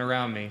else was eating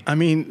around me. I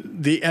mean,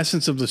 the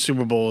essence of the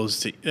Super Bowl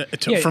is,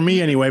 Yeah. for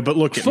me anyway, but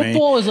look at me.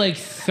 Football is like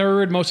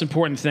third most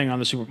important thing on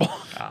the Super Bowl.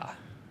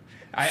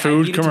 I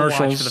Food, needed to watch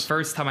commercials. for the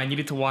first time. I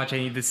needed to watch. I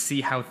needed to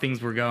see how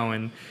things were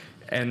going.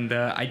 And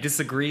I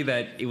disagree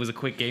that it was a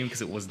quick game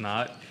because it was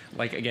not.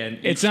 Like, again,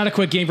 It's not a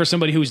quick game for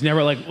somebody who's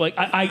never like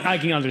I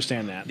can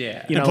understand that.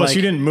 Yeah. You And know, plus, like,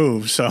 you didn't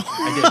move, so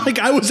like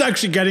I was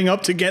actually getting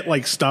up to get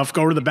like stuff,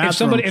 go to the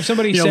bathroom. if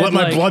somebody you know, said, let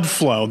my like, blood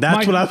flow.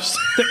 That's what I was.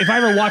 If I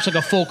ever watched like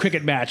a full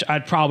cricket match,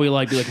 I'd probably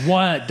like be like,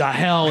 "What the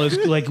hell is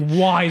like?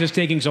 Why is this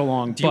taking so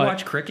long?" Do you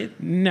watch cricket?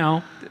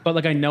 No, but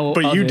like I know.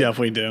 But of you it.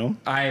 definitely do.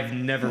 I've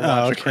never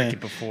watched okay. cricket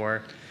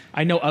before.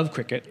 I know of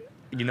cricket.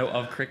 You know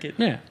of cricket?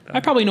 Yeah,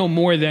 I probably know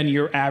more than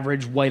your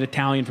average white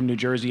Italian from New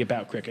Jersey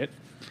about cricket.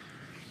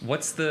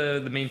 What's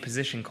the main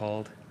position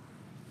called?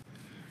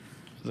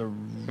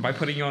 Am I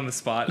putting you on the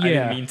spot? I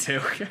Yeah. didn't mean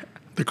to.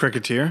 The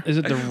cricketer. Is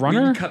it the We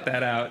runner? can cut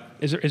that out.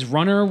 Is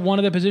runner one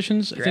of the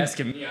positions? You're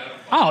asking me. I don't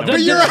Oh,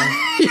 But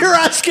you're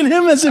asking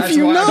him as if That's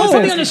you why I know. was Don't put me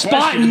asking on the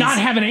spot and not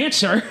have an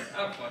answer.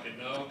 fucking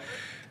know.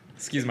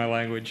 Excuse my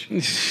language.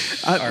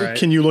 I- All right.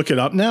 Can you look it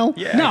up now?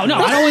 Yeah. No,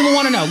 I don't even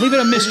want to know. Leave it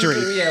a mystery.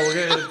 Yeah,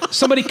 we're gonna.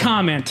 Somebody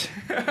comment.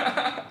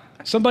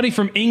 Somebody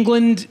from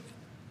England,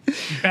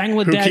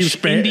 Bangladesh, keeps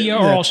ba- India,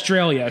 or yeah.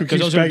 Australia, Who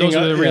because keeps those are begging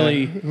the us- really.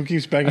 yeah. Who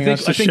keeps begging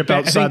us to ship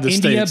outside the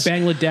India, states?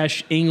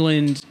 Bangladesh,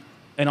 England,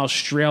 and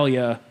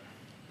Australia,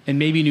 and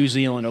maybe New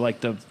Zealand are like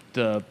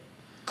the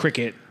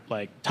cricket,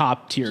 like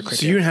top tier cricket.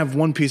 So you have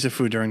one piece of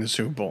food during the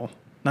Super Bowl,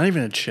 not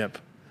even a chip.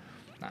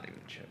 Not even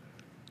a chip.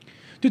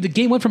 Dude, the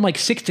game went from like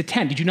 6 to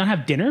 10. Did you not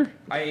have dinner?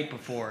 I ate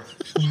before.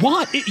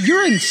 What?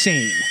 You're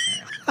insane.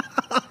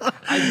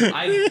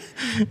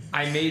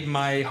 I made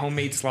my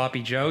homemade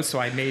sloppy Joe, so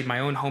I made my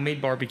own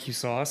homemade barbecue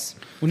sauce.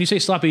 When you say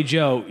sloppy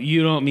Joe,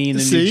 you don't mean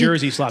the New See?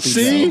 Jersey sloppy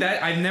See? Joe.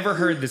 That I've never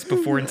heard this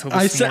before until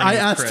this I morning.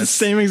 asked Chris. the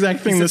same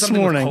exact thing You said this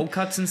something morning. With cold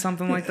cuts and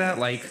something like that.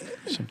 Like,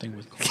 Something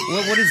with.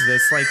 what is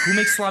this? Like, who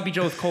makes sloppy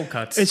Joe with cold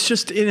cuts? It's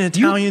just an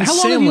Italian How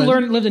long sandwich.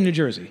 have you lived in New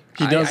Jersey?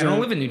 He I doesn't. don't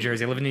live in New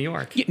Jersey. I live in New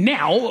York.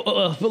 Now,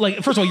 but like,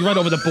 first of all, you're right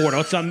over the border.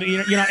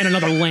 You're not in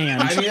another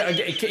land. I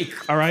mean,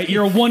 All right,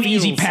 you're one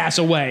easy feels- pass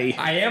away.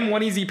 I am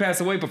one easy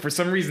pass away, but for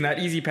some reason that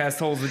easy pass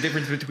holds the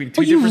difference between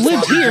two But you different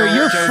lived sloppy here. Joe-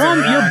 You're Joes from.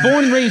 and You're none.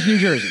 born and raised New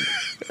Jersey.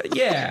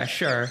 Yeah,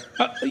 sure.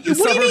 What do The you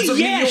suburbs mean? of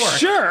Yeah, New York.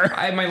 sure.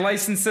 My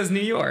license says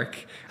New York.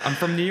 I'm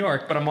from New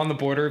York, but I'm on the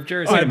border of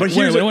Jersey. All right, but Wait,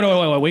 here's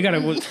wait. We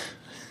gotta.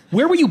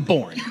 Where were you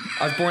born?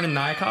 I was born in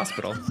Nyack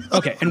Hospital,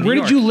 Okay, and New where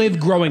York. did you live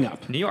growing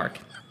up? New York.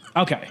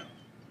 Okay,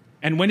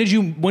 and when did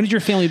your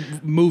family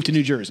move to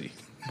New Jersey?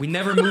 We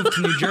never moved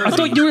to New Jersey. I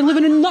thought you were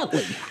living in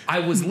Nutley. I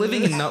was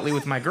living in Nutley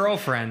with my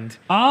girlfriend.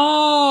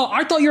 Oh,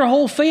 I thought your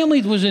whole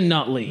family was in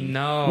Nutley.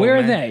 No, Where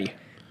are man. they?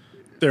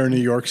 They're in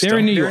New York still. They're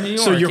in New They're York. in New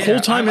So York, your yeah. whole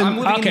time I'm in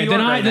living in Okay, New then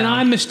York right now.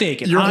 I'm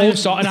mistaken. Your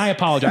whole- And I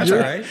apologize. That's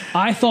all right.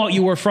 I thought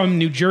you were from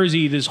New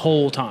Jersey this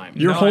whole time.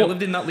 Your No, whole I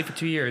lived in Nutley for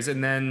 2 years,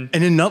 and then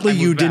and in Nutley, I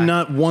you moved did back.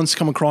 not once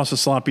come across a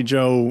sloppy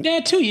Joe. Yeah,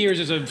 2 years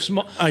is a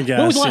small. I When was the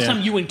guess, last yeah.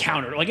 time you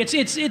encountered? Like it's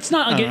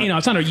not like,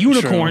 it's not a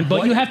unicorn, but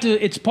What- you have to.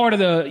 It's part of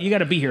the. You got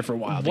to be here for a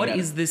while. What You gotta-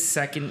 is this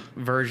second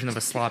version of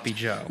a sloppy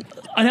Joe?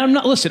 And I'm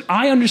not. Listen,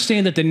 I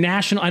understand that the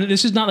national. And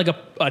this is not like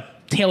a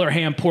Taylor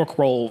ham pork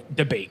roll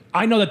debate.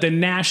 I know that the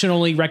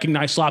nationally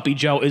recognized sloppy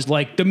Joe is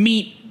like the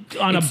meat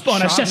on It's a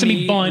chopped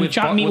sesame bun,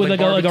 chopped meat with like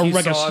a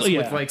barbecue sauce yeah.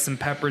 with like some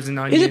peppers and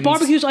onions. Is it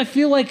barbecue? I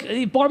feel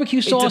like barbecue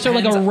sauce or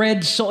like a depends.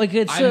 red sauce. Like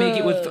it's.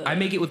 I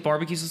make it with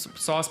barbecue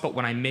sauce, but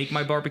when I make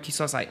my barbecue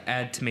sauce, I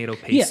add tomato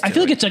paste. Yeah, I to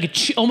feel it. like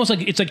it's like almost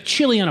like it's like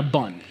chili on a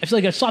bun. I feel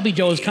like a sloppy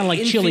Joe is kind of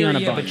like In chili on a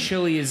theory, bun. but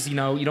chili is you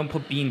don't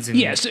put beans in.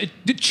 Yes,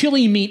 the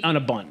chili meat on a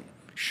bun.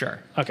 Sure.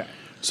 Okay.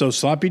 So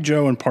sloppy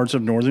Joe in parts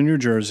of northern New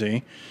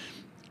Jersey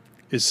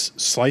is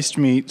sliced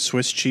meat,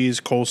 Swiss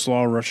cheese,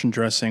 coleslaw, Russian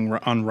dressing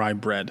on rye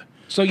bread.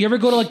 So you ever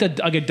go to like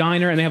a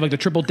diner and they have like the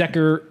triple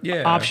decker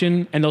Yeah.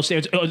 option, and they'll say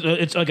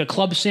it's like a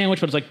club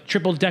sandwich, but it's like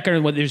triple decker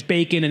and there's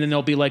bacon, and then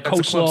there'll be like That's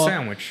a coleslaw. club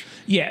sandwich.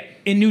 Yeah,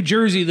 in New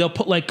Jersey they'll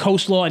put like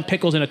coleslaw and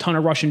pickles and a ton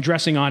of Russian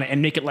dressing on it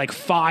and make it like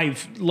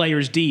 5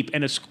 layers deep,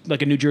 and it's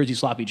like a New Jersey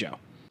sloppy Joe.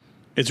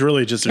 It's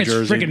really just a It's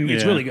Jersey.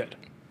 it's yeah. really good.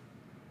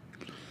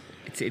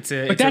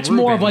 But But that's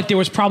more of like there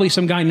was probably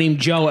some guy named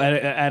Joe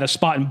at a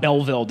spot in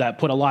Belleville that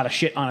put a lot of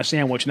shit on a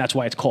sandwich, and that's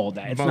why it's called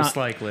that. It's Most not,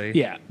 likely.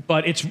 Yeah,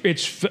 but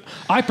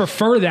I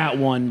prefer that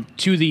one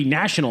to the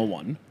national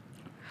one.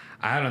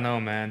 I don't know,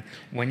 man.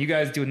 When you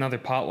guys do another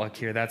potluck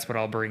here, that's what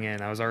I'll bring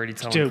in. I was already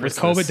telling Dude, Chris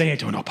with COVID, this. they ain't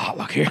doing no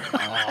potluck here. What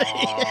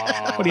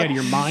are you out of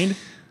your mind?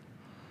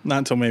 Not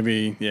until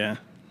maybe, They ain't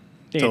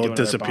till doing it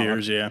another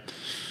disappears, yeah.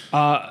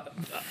 But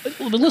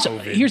listen,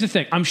 here's the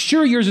thing. I'm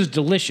sure yours is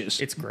delicious.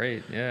 It's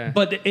great, yeah.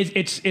 But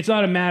it's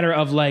not a matter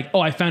of like, oh,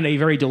 I found a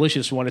very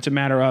delicious one. It's a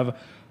matter of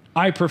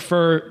I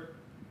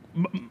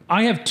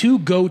have 2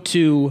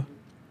 go-to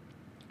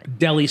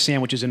deli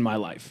sandwiches in my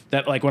life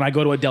that like when I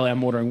go to a deli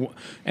I'm ordering,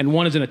 and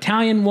one is an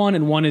Italian one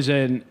and one is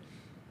an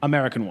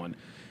American one.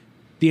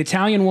 The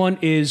Italian one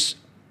is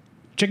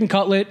chicken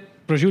cutlet,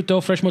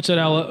 prosciutto, fresh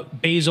mozzarella,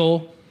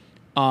 basil,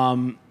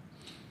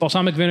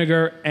 balsamic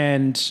vinegar,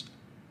 and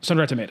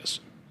sun-dried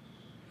tomatoes.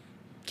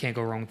 Can't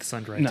go wrong with the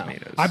sun-dried No,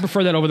 tomatoes. I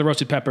prefer that over the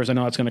roasted peppers. I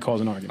know that's going to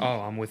cause an argument. Oh,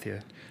 I'm with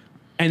you.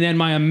 And then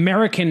my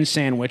American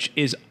sandwich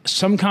is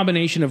some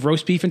combination of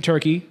roast beef and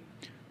turkey,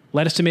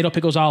 lettuce, tomato,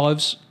 pickles,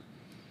 olives,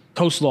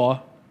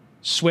 coleslaw,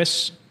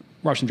 Swiss,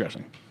 Russian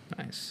dressing.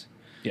 Nice.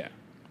 Yeah.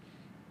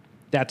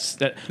 That's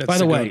that. That's By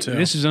the the way, go-to.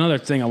 this is another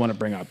thing I want to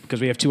bring up because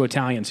we have 2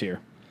 Italians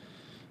here.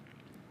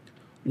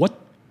 What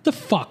the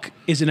fuck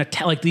is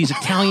like these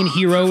Italian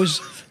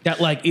heroes that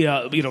like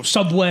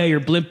Subway or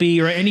Blimpie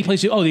or any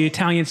place? Oh, the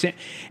Italian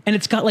and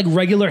it's got like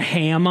regular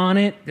ham on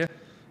it. Yeah.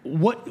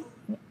 What?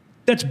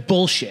 That's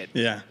bullshit.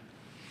 Yeah.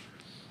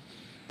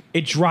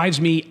 It drives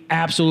me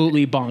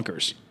absolutely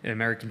bonkers. And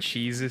American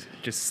cheese is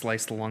just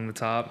sliced along the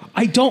top.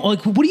 I don't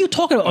like. What are you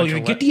talking about? Oh, Bunch you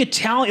of get the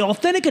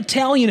authentic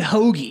Italian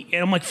hoagie,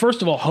 and I'm like,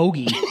 first of all,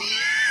 hoagie.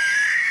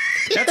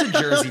 That's a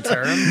Jersey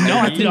term. No,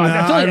 I feel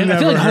I've like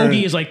never heard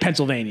hoagie it. is like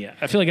Pennsylvania.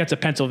 I feel like that's a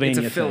Pennsylvania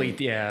It's a Philly,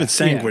 thing. yeah. It's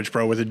sandwich,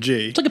 bro, with a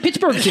G. It's like a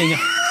Pittsburgh thing.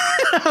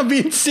 I'm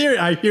being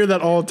serious. I hear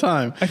that all the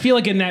time. I feel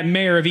like in that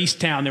mayor of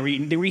Easttown,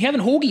 they were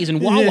having hoagies in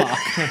Wawa.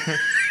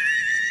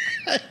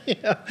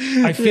 Yeah.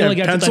 I feel Yeah, like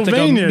that's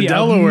Pennsylvania, like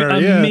Delaware,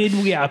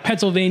 yeah.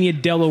 Pennsylvania,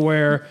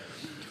 Delaware,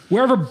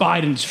 wherever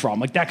Biden's from,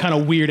 like that kind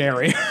of weird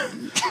area.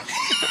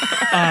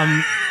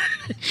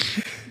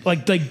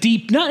 Like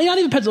deep, not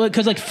even Pennsylvania,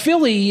 because like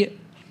Philly,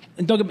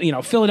 and don't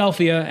get,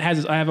 Philadelphia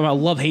I have a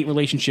love-hate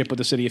relationship with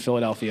the city of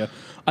Philadelphia.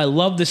 I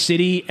love the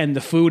city and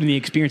the food and the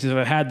experiences that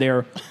I've had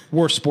there.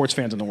 Worst sports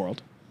fans in the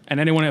world, and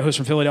anyone who's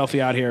from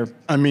Philadelphia out here,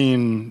 I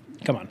mean,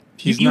 come on,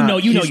 he's you not- know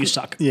he's- you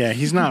suck. Yeah,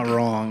 he's not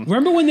wrong.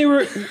 Remember when they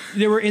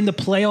were in the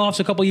playoffs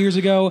a couple years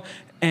ago,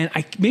 and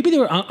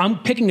I'm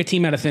picking a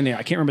team out of thin air.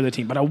 I can't remember the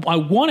team, but I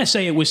want to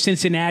say it was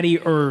Cincinnati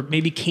or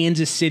maybe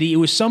Kansas City. It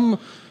was some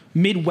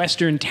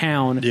Midwestern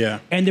town. Yeah.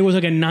 And there was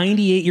like a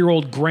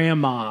 98-year-old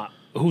grandma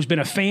who's been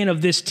a fan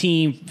of this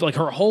team like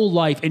her whole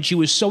life, and she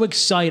was so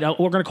excited.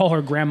 We're going to call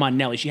her Grandma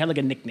Nellie. She had like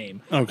a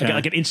nickname, Okay.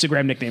 like an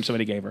Instagram nickname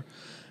somebody gave her.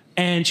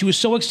 And she was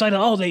so excited.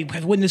 Oh, they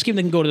have won this game.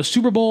 They can go to the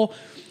Super Bowl.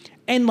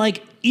 And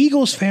like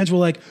Eagles fans were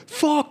like,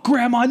 "Fuck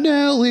Grandma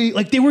Nellie!"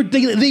 Like they were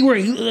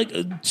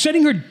like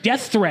sending her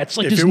death threats.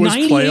 Like If this it was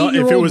 98-year-old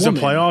if it was the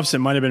woman. playoffs, it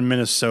might have been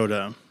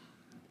Minnesota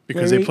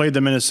because Wait. they played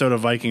the Minnesota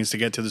Vikings to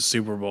get to the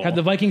Super Bowl. Have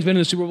the Vikings been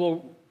in the Super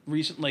Bowl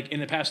in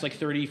the past like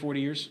 30,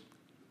 40 years?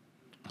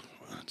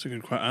 That's a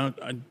good question.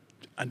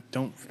 I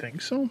don't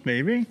think so.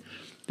 Maybe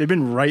they've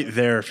been right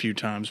there a few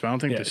times, but I don't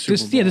think the Super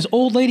Bowl. This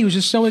old lady was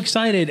just so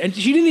excited, and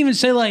she didn't even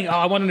say like, "Oh,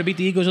 I want them to beat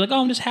the Eagles." She's like,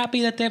 "Oh, I'm just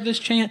happy that they have this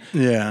chant."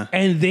 Yeah.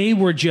 and they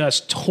were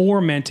just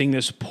tormenting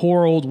this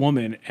poor old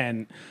woman.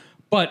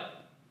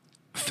 But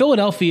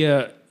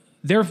Philadelphia,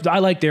 I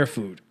like their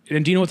food.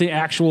 And do you know what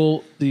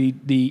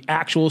the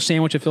actual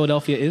sandwich of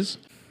Philadelphia is?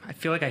 I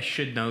feel like I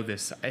should know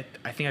this. I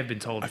think I've been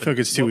told. I feel like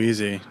it's too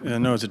easy.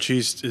 No, it's a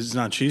cheese. It's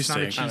not not a cheesesteak.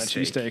 Not a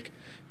Cheesesteak. cheesesteak.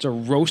 It's a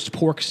roast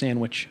pork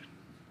sandwich.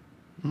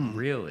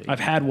 Really? I've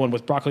had one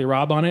with broccoli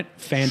rabe on it.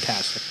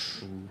 Fantastic.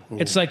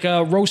 It's like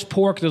a roast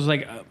pork. There's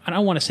like, I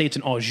don't want to say it's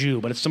an au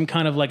jus, but it's some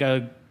kind of like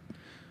a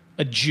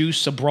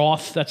juice, a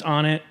broth that's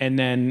on it, and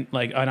then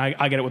like, and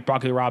I get it with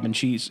broccoli rabe and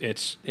cheese.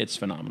 It's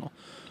phenomenal.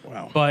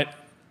 Wow. But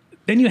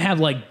then you have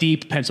like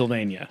deep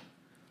Pennsylvania,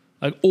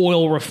 like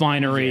oil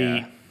refinery.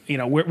 Yeah. You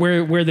know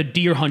where the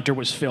Deer Hunter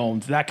was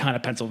filmed. That kind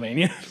of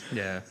Pennsylvania,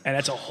 Yeah. and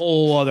that's a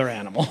whole other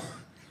animal,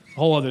 a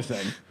whole other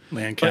thing.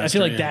 Lancaster. But I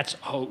feel like yeah. that's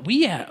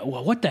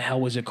what the hell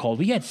was it called?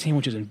 We had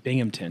sandwiches in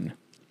Binghamton.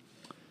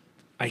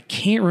 I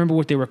can't remember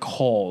what they were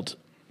called.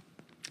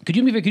 Could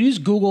you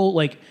just Google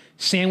like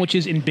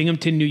sandwiches in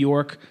Binghamton, New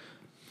York?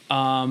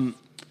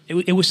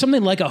 It was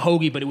something like a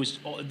hoagie, but it was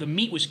the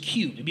meat was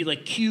cubed. It'd be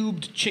like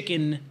cubed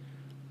chicken,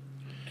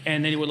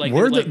 and then it would like,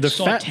 Where they would, the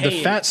like, fat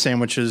saute it.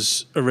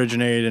 sandwiches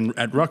originated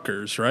at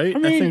Rutgers, right? I,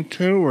 mean- think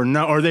too, or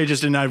no, or they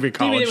just in every Maybe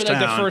college they were like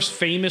town. the first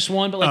famous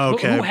one, but like Oh,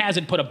 okay. who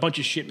hasn't put a bunch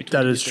of shit between?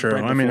 That the is bread true.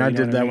 I mean, before, I you know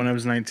did what that mean? when I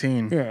was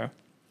 19. Yeah.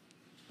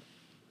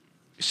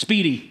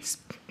 Speedy.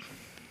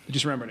 I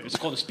just remembered it. It's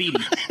called a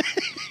Speedy.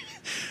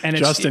 And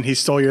it's, Justin, he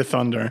stole your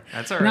thunder.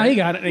 That's all No, right. he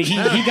got it. He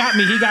got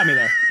me. He got me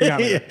there. He got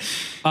me there.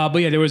 But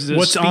yeah, there was this.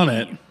 What's on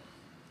it?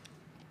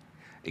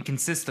 It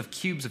consists of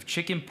cubes of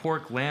chicken,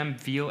 pork, lamb,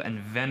 veal, and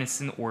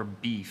venison or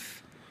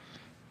beef.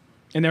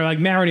 And they're like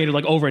marinated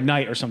like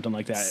overnight or something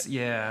like that.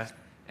 Yeah,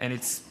 and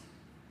it's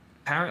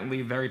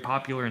apparently very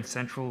popular in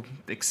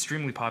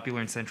extremely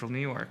popular in central New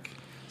York.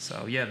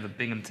 So yeah, the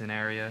Binghamton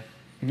area,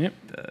 Yep.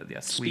 the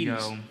Oswego.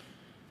 Speedies.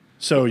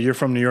 So you're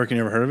from New York and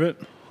you ever heard of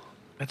it?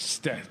 That's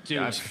dude.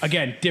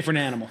 Again, different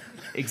animal.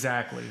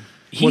 Exactly.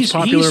 What's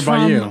popular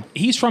by you?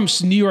 He's from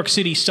New York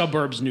City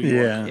suburbs, New York.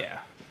 Yeah. Yeah.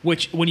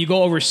 Which, when you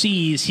go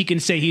overseas, he can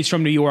say he's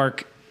from New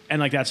York, and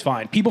like that's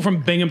fine. People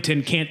from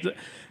Binghamton can't.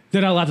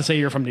 They're not allowed to say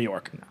you're from New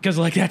York because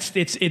like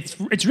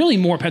it's really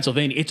more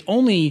Pennsylvania. It's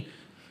only.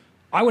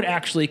 I would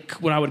actually,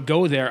 when I would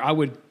go there, I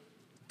would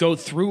cut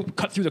through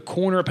the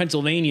corner of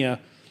Pennsylvania.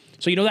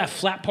 So you know that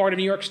flat part of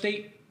New York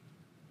State?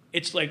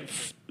 It's like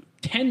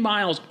 10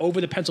 miles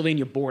over the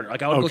Pennsylvania border.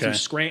 Like I would go Okay. through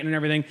Scranton and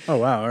everything. Oh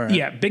wow! All right.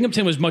 Yeah,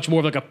 Binghamton was much more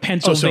of like a Oh,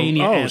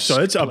 Pennsylvania. so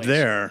it's up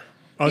there.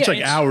 Oh, it's Yeah, like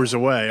it's- hours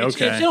away.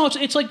 Okay.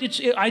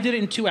 I did it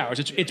in 2 hours.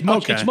 Okay. It's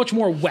much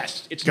more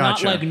west. It's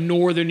Gotcha. not like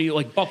northern New York,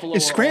 like Buffalo.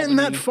 Is or Scranton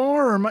that Albany.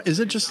 far, or is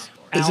it just?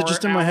 Is it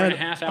just in my Hour head? and a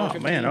half, hour oh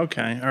 15. man.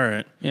 Okay. All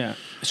right. Yeah,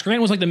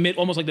 Scranton was like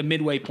almost like the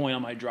midway point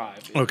on my drive.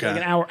 Okay.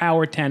 like an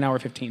hour 10, hour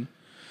 15.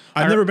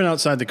 I've never been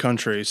outside the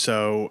country,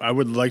 so I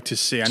would like to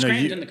see. I know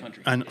Scranton's you. in the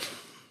country. I know,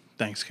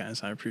 thanks,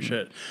 guys. I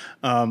appreciate it.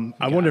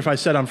 I wonder if I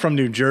said I'm from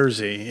New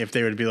Jersey, if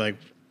they would be like,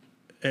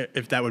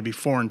 if that would be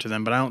foreign to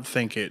them. But I don't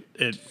think it.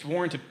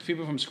 Foreign to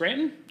people from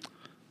Scranton.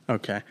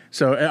 Okay.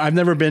 So I've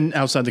never been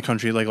outside the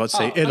country, like let's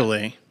say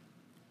Italy,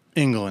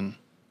 England,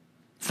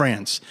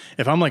 France.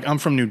 If I'm like I'm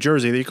from New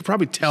Jersey, you could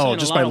probably tell Saying a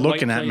just lot by of white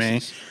looking at me.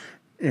 places.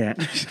 Yeah.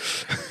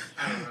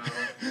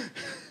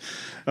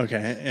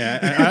 Okay.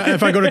 Yeah.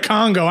 If I go to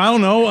Congo, I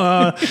don't know.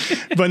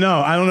 But no,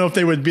 I don't know if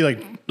they would be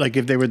like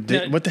if they would.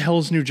 What the hell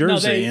is New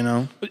Jersey? You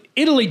know.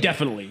 Italy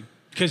definitely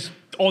because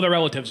all their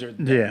relatives are.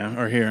 Yeah.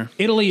 Or here.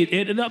 Italy,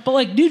 but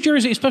like New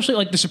Jersey, especially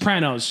like The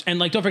Sopranos, and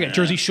like don't forget,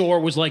 Jersey Shore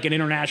was like an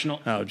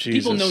international. Oh,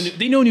 People Jesus.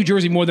 they know New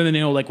Jersey more than they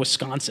know like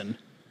Wisconsin.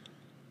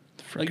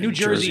 Like New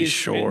Jersey is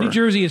Shore. New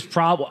Jersey is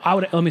probably.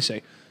 let me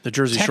say The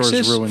Jersey Shore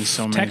has ruined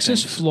so many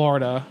Texas, things.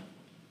 Florida,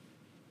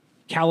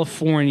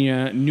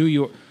 California, New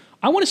York.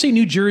 I want to say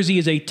New Jersey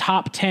is a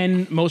top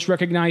 10 most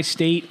recognized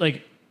state,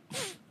 like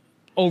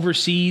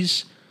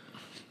overseas.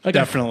 Like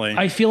Definitely.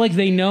 I feel like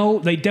they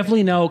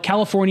definitely know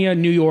California,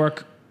 New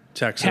York,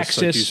 Texas, like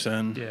you Texas.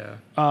 said.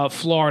 Yeah.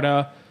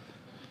 Florida.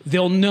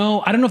 They'll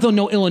know. I don't know if they'll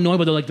know Illinois,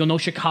 but they'll know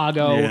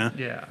Chicago. Yeah.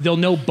 Yeah. They'll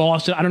know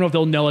Boston. I don't know if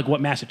they'll know like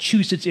what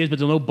Massachusetts is, but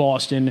they'll know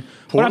Boston.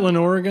 Portland,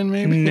 Oregon,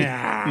 maybe.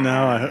 Nah. No.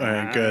 All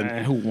right. Good.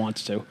 Who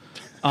wants to?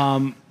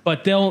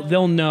 But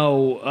they'll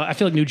know. I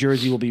feel like New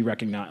Jersey will be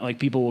recognized. Like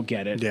people will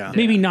get it. Yeah.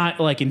 Maybe not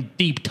like in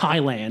deep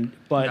Thailand,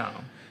 but No.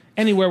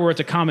 anywhere where it's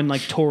a common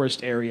like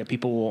tourist area,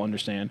 people will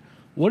understand.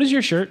 What is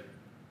your shirt?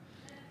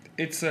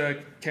 It's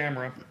a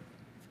camera,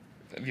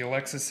 the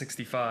Alexa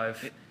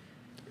 65.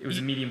 It was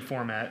a medium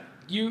format.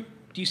 Do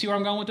you see where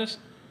I'm going with this?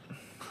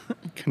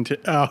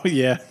 Oh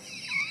yeah.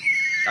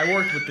 I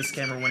worked with this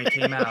camera when it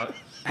came out.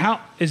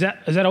 How has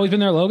that always been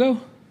their logo?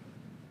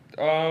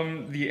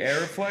 The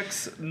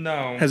Airflex,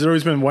 no. Has it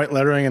always been white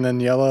lettering and then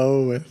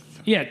yellow with?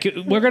 Yeah,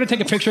 we're going to take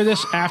a picture of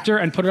this after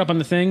and put it up on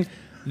the thing.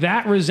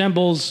 That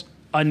resembles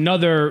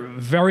another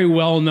very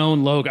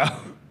well-known logo.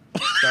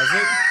 Does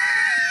it?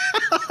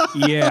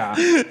 Yeah.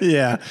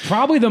 Yeah.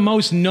 Probably the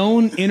most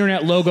known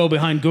internet logo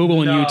behind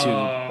Google and YouTube.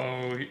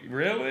 Oh,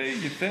 really?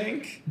 You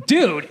think?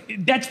 Dude,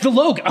 that's the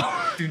logo.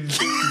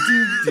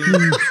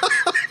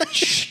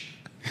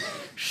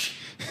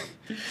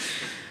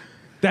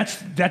 That's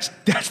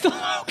the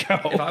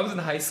logo. If I was in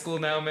high school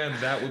now, man,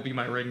 that would be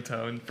my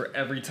ringtone for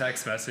every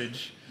text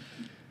message.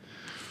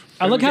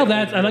 I like how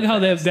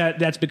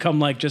that's become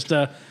like just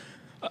a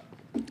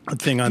A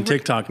thing on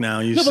TikTok now.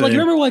 You no, say, but like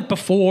remember like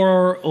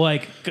before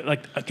like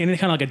any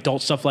kind of like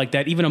adult stuff like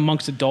that. Even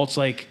amongst adults,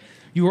 like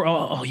you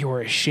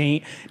were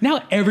ashamed.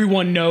 Now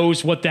everyone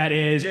knows what that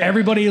is. Yeah.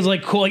 Everybody is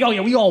like cool. Like oh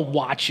yeah, we all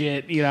watch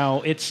it. You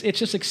know, it's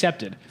just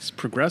accepted. it's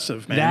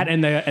progressive, man. That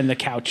and the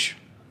couch.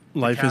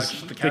 life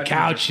The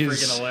couch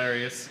is- freaking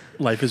hilarious.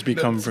 life has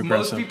become Most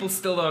progressive. people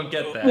still don't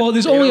get that. Well,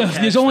 there's They only don't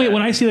catch that.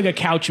 when I see like a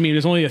couch meme,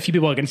 there's only a few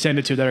people I can send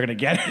it to that are going to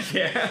get it.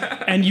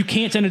 Yeah. And you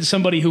can't send it to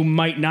somebody who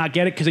might not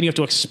get it because then you have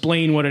to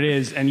explain what it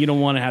is, and you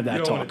don't want to have that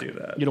don't talk. wanna do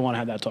that. You don't want to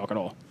have that talk at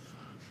all.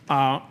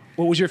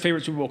 What was your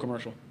favorite Super Bowl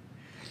commercial?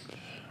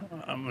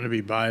 I'm going to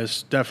be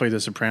biased. Definitely the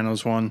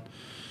Sopranos one.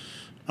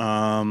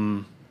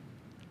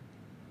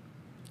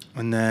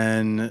 And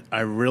then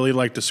I really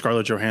liked the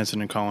Scarlett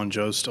Johansson and Colin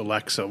Jost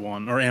Alexa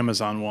one or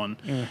Amazon one.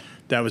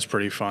 That was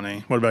pretty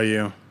funny. What about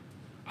you?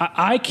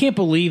 I can't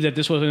believe that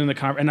this wasn't in the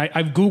conference. And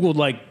I've Googled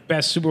like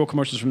best Super Bowl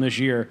commercials from this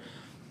year.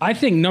 I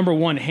think number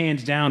one,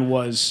 hands down,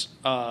 was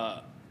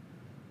the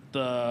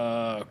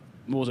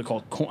what was it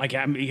called?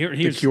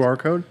 Here's The QR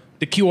code?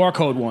 the QR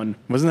code one.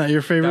 Wasn't that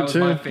your favorite That was too?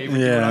 my favorite.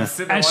 When I Yeah. was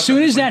sitting there As watching, soon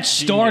I as was that like,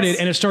 started genius.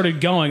 and it started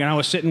going, and I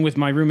was sitting with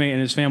my roommate and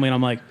his family, and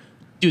I'm like,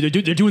 dude,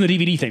 they're doing the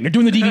DVD thing. They're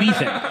doing the DVD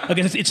thing. Like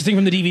it's a thing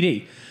from the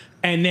DVD.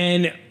 And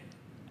then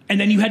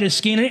you had to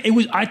scan it.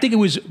 I think it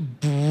was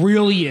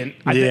brilliant.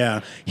 Yeah.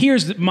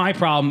 Here's my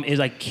problem is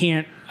I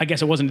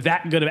guess it wasn't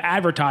that good of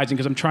advertising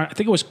because I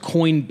think it was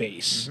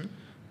Coinbase,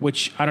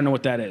 which I don't know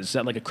what that is. Is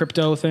that like a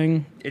crypto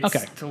thing? It's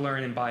Okay. to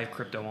learn and buy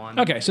crypto on.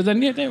 Okay. So then,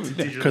 yeah,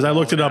 Because I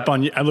looked it up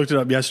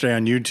yesterday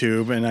on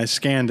YouTube and I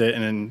scanned it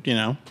and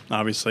then,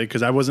 obviously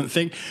because I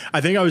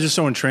think I was just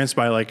so entranced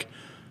by like,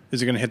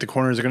 is it going to hit the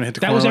corner? Is it going to hit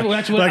the That was corner?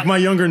 that's what like I- my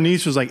younger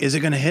niece was like, is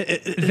it going to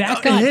hit?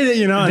 that got hit it,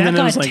 And that then it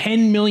got was like,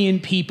 10 million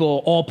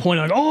people all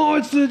pointing like, oh,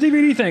 it's the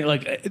DVD thing.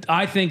 Like,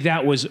 I think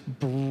that was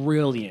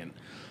brilliant.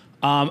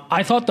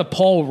 I thought the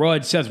Paul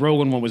Rudd Seth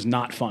Rogen one was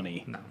not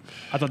funny. No,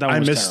 I thought that one I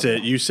was missed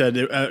terrible. it. You said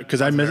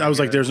because I was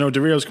like, "There's no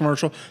Doritos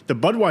commercial." The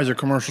Budweiser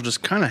commercial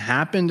just kind of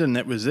happened, and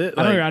that was it.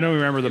 I Like, don't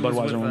remember the It was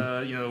Budweiser with,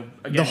 one.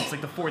 again, it's like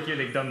the fourth year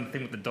they've done the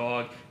thing with the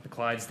dog, the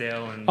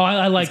Clydesdale, and Oh,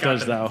 I like he's got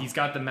those, though. He's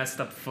got the messed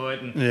up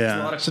foot, and Yeah. there's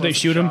a lot of So they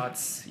close-up shoot him?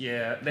 shots.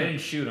 Yeah, they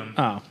didn't shoot him.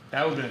 Oh.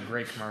 That would have been a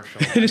great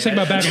commercial. They just think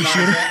about back and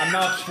shoot him? I'm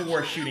not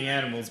for shooting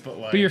animals, but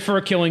like, But you're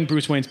for killing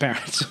Bruce Wayne's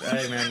parents.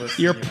 hey man,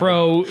 listen, You're you know.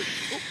 pro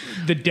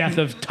the death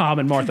of Tom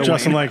and Martha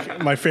Justin, Wayne.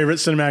 like my favorite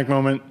cinematic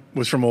moment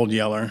was from Old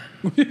Yeller.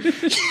 I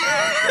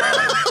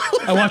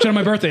watch it on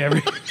my birthday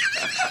every.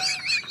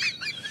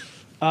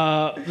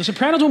 The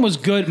Sopranos one was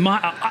good.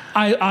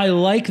 I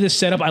like the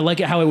setup. I like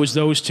it how it was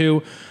those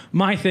two.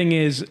 My thing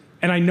is,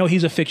 and I know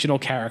he's a fictional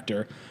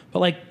character, but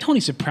like Tony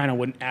Soprano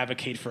wouldn't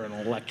advocate for an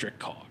electric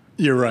car.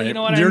 You're right. You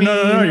know what you're I mean?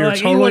 no. You're Like,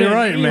 he totally wouldn't-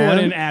 right, he man.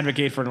 wouldn't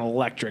advocate for an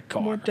electric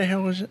car. What the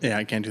hell was it? Yeah,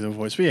 I can't do the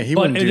voice, but yeah, he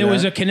But wouldn't do there that.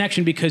 was a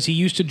connection because he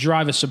used to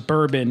drive a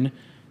Suburban,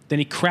 then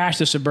he crashed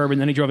the Suburban,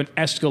 then he drove an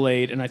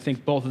Escalade, and I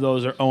think both of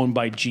those are owned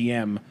by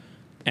GM.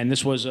 And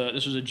this was a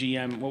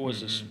GM. What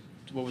was this?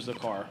 What was the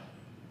car?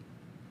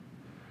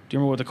 Do you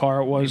remember what the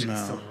car it was?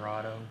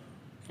 Silverado.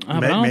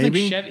 But I don't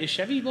Maybe? think Chevy, is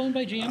Chevy owned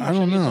by GM? I don't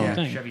Chevy its know. own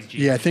thing? Chevy's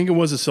Jeep. yeah, I think it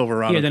was a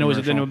Silverado. Yeah, then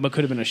commercial. it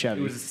could have been a Chevy.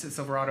 It was a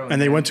Silverado,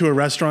 And they went to a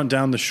restaurant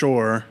down the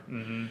shore,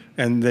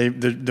 and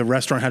the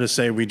restaurant had to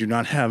say, "We do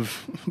not have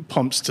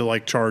pumps to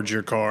like charge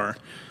your car.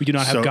 We do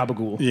not have So-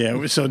 gabagool."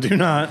 Yeah, so do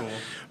not.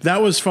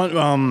 That was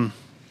fun.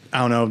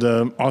 I don't know.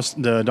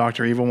 The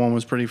Dr. Evil one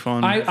was pretty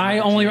fun.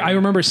 I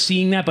remember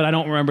seeing that, but I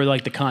don't remember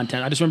like the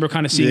content. I just remember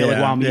kind of seeing it like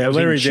wow, yeah. I was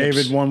Larry eating chips.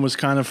 David one was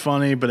kind of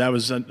funny, but that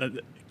was a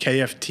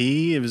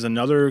KFT. It was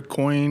another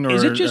coin. Or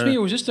Is it just me,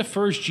 or was this the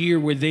first year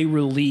where they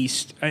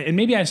released? And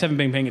maybe I just haven't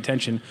been paying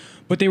attention,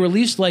 but they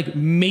released like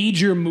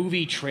major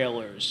movie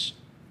trailers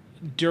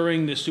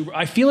during the Super.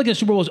 I feel like the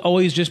Super Bowl has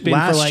always just been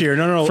last for like year?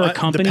 No. for The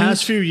companies.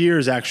 past few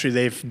years, actually,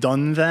 they've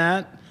done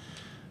that.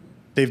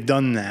 They've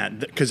done that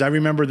because I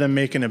remember them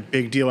making a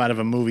big deal out of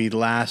a movie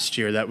last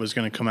year that was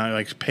going to come out.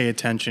 Like, pay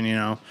attention,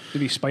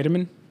 Maybe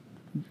Spider-Man.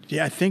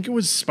 Yeah, I think it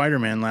was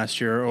Spider-Man last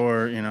year,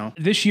 or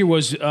This year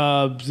was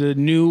the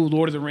new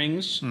Lord of the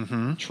Rings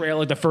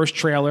trailer, the first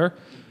trailer,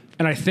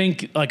 and I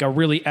think like a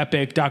really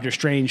epic Doctor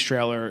Strange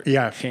trailer.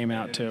 Yeah. came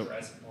out too.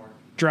 Jurassic Park.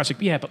 Jurassic,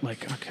 yeah, but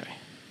like okay,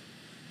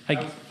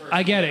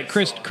 I get it.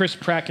 Chris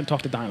Pratt can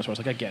talk to dinosaurs.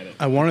 Like I get it.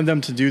 I wanted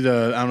them to do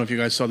I don't know if you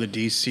guys saw the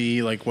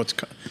DC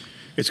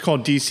it's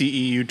called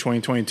DCEU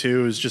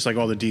 2022. It's just like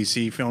all the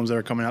DC films that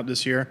are coming out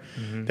this year.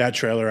 That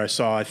trailer I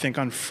saw, I think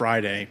on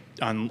Friday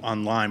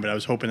online, but I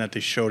was hoping that they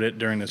showed it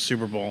during the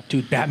Super Bowl.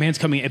 Dude, Batman's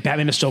coming.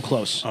 Batman is so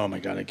close. Oh my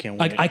god, I can't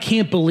wait. Like I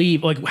can't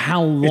believe like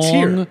how It's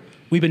here. long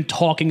we've been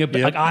talking about.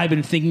 Yep. Like I've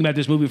been thinking about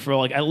this movie for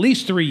like at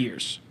least 3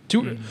 years.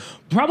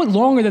 Probably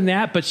longer than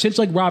that. But since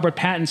like Robert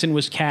Pattinson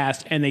was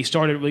cast and you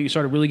started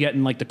really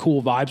getting like the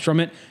cool vibes from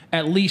it,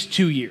 at least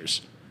 2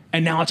 years.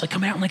 And now it's like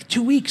coming out in like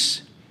 2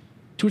 weeks,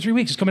 2 or 3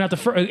 weeks. It's coming out the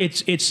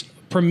first. It's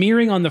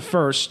premiering on the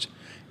 1st,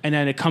 and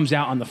then it comes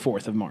out on the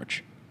 4th of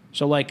March.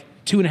 So like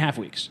 2.5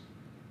 weeks.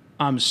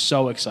 I'm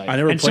so excited. I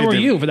never and so played are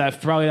the- you for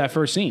that probably that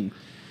first scene.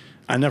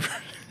 I never.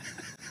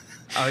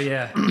 Oh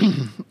yeah.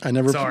 I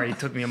never. Sorry, it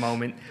took me a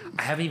moment.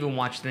 I haven't even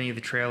watched any of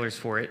the trailers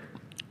for it.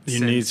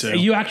 You need to.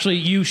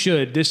 You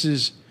should. This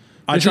is.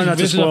 I try not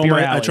to this is up spoil your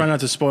I alley. try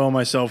not to spoil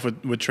myself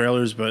with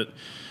trailers, but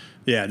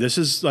yeah, this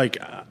is like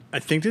I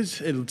think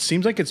this. It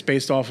seems like it's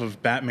based off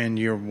of Batman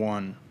Year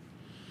One,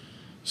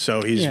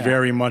 so he's Yeah.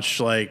 very much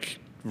like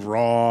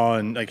raw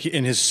and like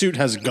and his suit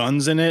has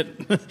guns in it.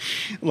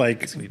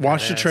 Like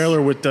watch the badass.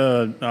 trailer with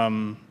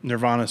the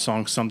Nirvana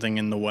song "Something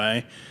in the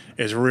Way."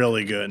 It's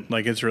really good.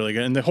 Like it's really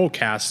good, and the whole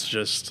cast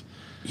just.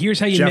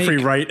 Here's how you Jeffrey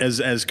make. Wright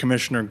as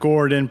Commissioner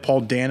Gordon,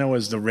 Paul Dano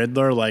as the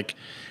Riddler. Like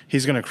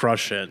he's gonna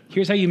crush it.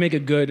 Here's how you make a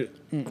good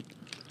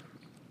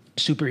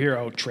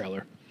superhero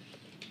trailer.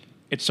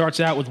 It starts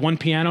out with one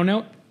piano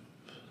note,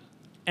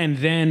 and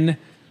then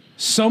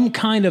some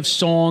kind of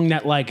song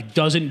that like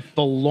doesn't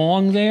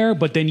belong there,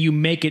 but then you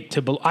make it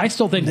to. I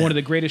still think one of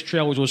the greatest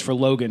trailers was for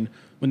Logan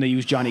when they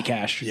used Johnny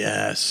Cash.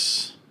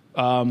 Yes.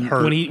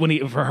 When he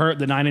for her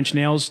the 9 Inch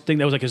Nails thing,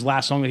 that was like his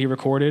last song that he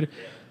recorded.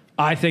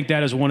 I think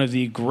that is one of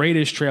the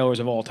greatest trailers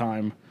of all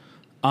time.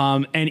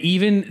 And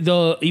even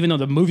though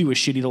the movie was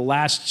shitty, the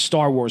last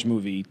Star Wars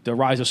movie, The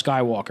Rise of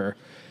Skywalker,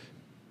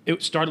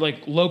 it started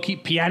like low key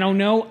piano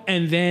note,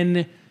 and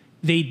then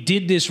they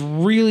did this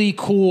really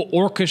cool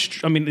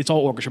orchestra. I mean, it's all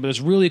orchestra, but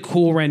this really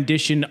cool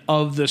rendition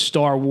of the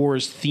Star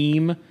Wars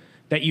theme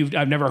that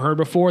I've never heard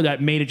before.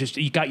 That made it just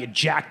you got you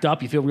jacked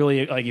up. You feel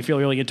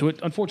really into it.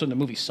 Unfortunately, the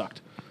movie sucked,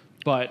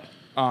 but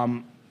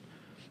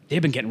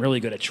they've been getting really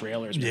good at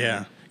trailers. Man.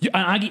 Yeah.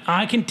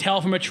 I can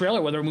tell from a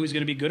trailer whether a movie's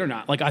going to be good or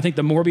not. Like I think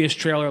the Morbius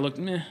trailer looked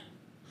meh.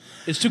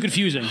 It's too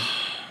confusing.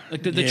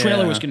 Like the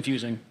trailer was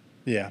confusing.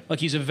 Yeah.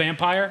 Like he's a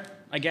vampire.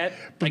 I get.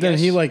 But I then guess.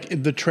 he like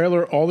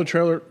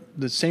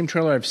the same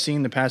trailer I've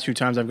seen the past few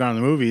times I've gone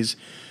to the movies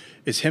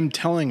is him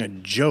telling a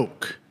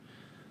joke.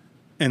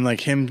 And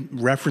like him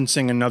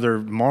referencing another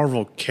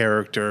Marvel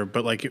character,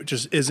 but like it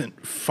just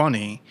isn't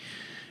funny.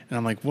 And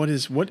I'm like, what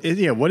is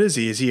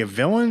he? Is he a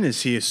villain?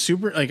 Is he a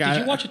super like Did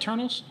you watch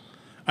Eternals?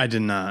 I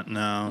did not,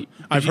 no.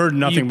 I've heard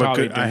nothing but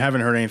probably good. I didn't.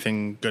 haven't heard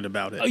anything good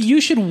about it.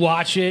 You should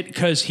watch it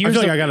because I here's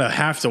feel the, like I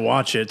have to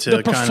watch it to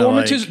the kind of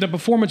performances. like, The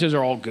performances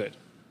are all good.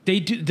 They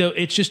do.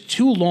 It's just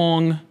too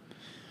long.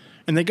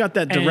 and they got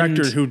that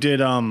director and- who did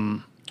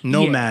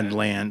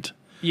Nomadland.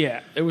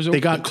 Yeah, it was. They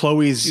got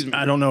Chloe's.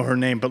 I don't know her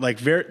name, but like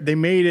they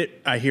made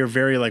it. I hear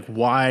very like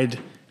wide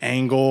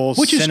angle,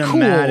 Which is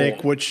cinematic,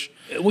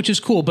 cool. Which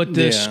is cool, but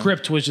the Yeah.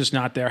 script was just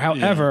not there.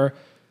 However,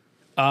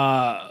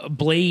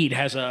 Blade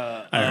has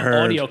a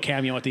heard. audio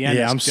cameo at the end.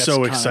 Yeah, I'm That's so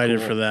kinda excited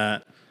cool. for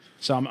that.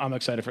 So I'm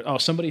excited for. Oh,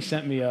 somebody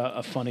sent me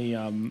a funny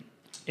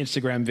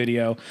Instagram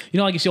video. You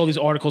know, like you see all these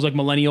articles, like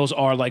millennials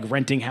are like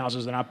renting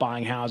houses; they're not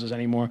buying houses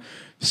anymore.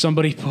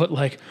 Somebody put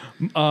like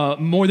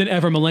more than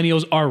ever,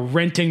 millennials are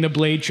renting the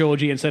Blade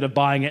trilogy instead of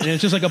buying it, and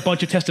it's just like a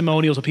bunch of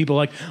testimonials of people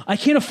like, I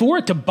can't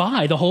afford to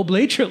buy the whole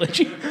Blade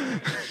trilogy.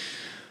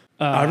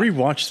 I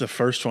rewatched the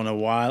first one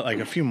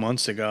a few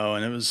months ago,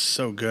 and it was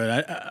so good.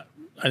 I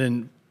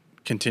didn't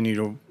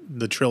continue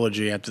the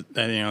trilogy at the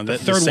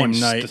third same one,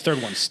 night. the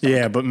third one stunk.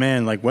 Yeah, but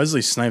man, like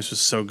Wesley Snipes was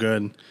so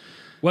good.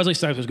 Wesley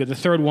Snipes was good. The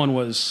third one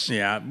was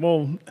Yeah,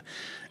 well,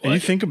 and you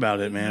think about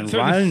it, man. third-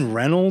 Ryan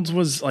Reynolds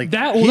was like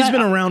That- he's that-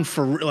 been around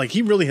for like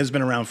he really has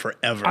been around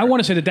forever. I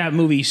want to say that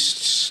movie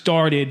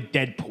started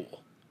Deadpool.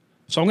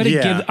 So I'm going to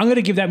Yeah.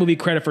 give that movie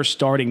credit for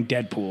starting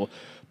Deadpool.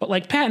 But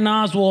like Patton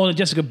Oswalt and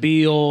Jessica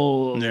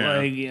Biel,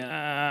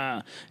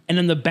 Yeah. and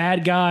then the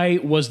bad guy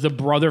was the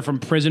brother from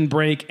Prison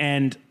Break.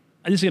 And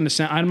this is going to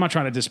sound, I'm not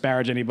trying to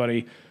disparage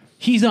anybody.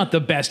 He's not the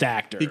best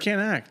actor. He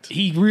can't act.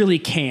 He really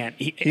can't.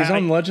 He's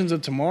on Legends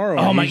of Tomorrow.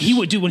 Oh my! He's- He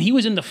would do when he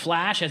was in the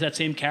Flash as that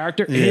same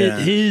character. Yeah.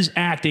 His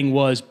acting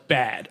was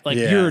bad. Like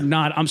Yeah. you're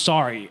not. I'm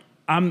sorry.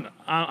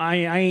 I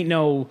ain't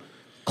no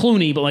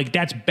Clooney, but like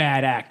that's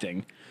bad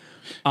acting.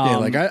 Yeah,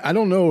 like I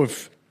don't know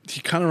if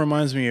he kind of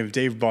reminds me of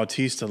Dave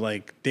Bautista.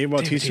 Like Dave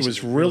Bautista was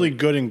Bautista's really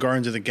good in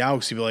Guardians of the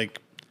Galaxy, but like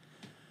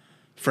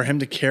for him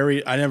to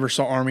carry, I never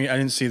saw Army. I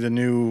didn't see the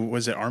new.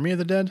 Was it Army of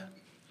the Dead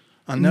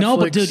on Netflix? No,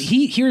 but dude,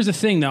 here's the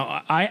thing though.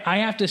 I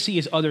have to see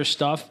his other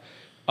stuff.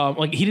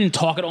 Like he didn't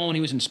talk at all when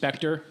he was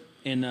Inspector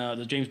in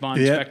the James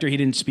Bond Yeah. Inspector. He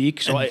didn't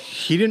speak. So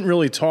he didn't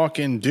really talk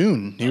in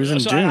Dune. He was in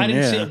Dune. I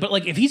didn't yeah, see it. But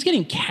like if he's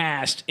getting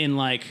cast in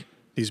like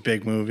these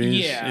big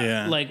movies.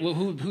 yeah, like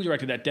who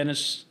directed that?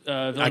 Dennis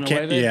I Villeneuve.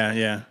 can't.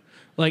 Yeah.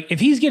 Like, if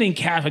he's getting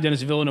cast by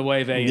Dennis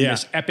Villeneuve in Yeah.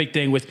 this epic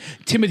thing with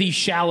Timothy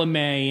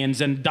Chalamet and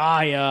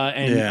Zendaya,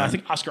 and Yeah. I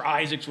think Oscar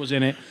Isaacs was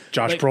in it.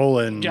 Josh Like,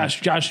 Brolin.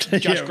 Josh Yeah.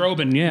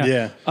 Groban,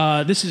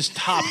 yeah. This is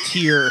top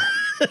tier.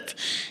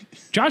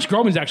 Josh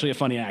Groban's actually a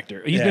funny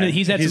actor. He's Yeah.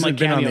 he's had He's some like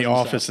been on cameos The and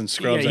Office stuff. and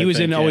Scrubs, Yeah, he I was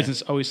think, in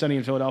yeah. Always Sunny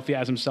in Philadelphia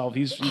as himself.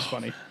 He's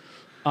funny.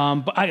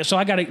 But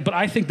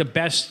I think the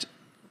best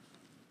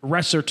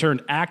wrestler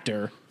turned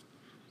actor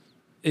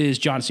is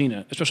John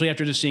Cena, especially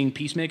after just seeing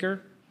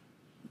Peacemaker.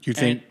 You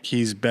think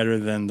he's better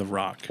than The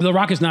Rock? The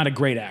Rock is not a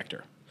great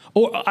actor.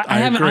 Or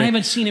I agree.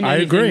 haven't seen him. In I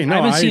anything, agree. No, I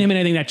haven't I- seen him in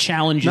anything that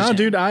challenges No, him.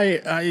 dude,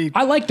 I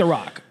I like The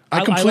Rock.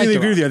 completely like The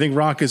agree with Rock. you. I think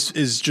Rock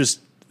is just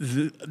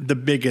the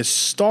biggest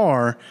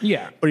star.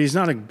 Yeah. But he's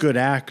not a good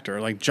actor.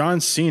 Like John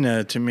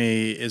Cena to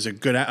me is a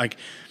good like.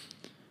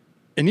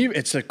 And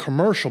it's a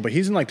commercial, but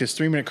he's in like this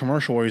 3-minute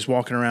commercial where he's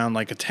walking around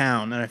like a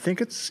town, and I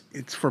think it's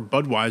for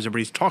Budweiser, but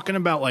he's talking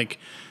about like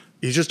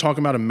he's just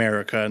talking about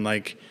America and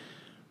like,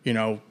 you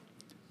know,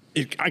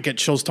 I get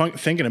chills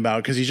thinking about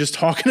it because he's just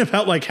talking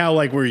about like how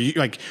like we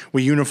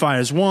unify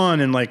as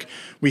one and like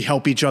we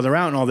help each other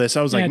out and all this.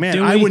 I was like, man,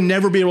 I would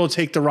never be able to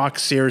take The Rock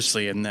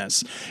seriously in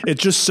this.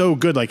 It's just so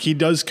good. Like he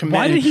does command.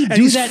 Why did he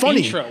do that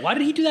funny. intro? Why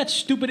did he do that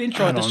stupid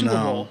intro at the don't Super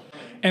know. Bowl?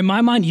 In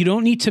my mind, you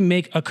don't need to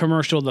make a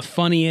commercial the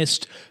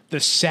funniest, the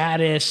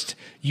saddest.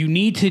 You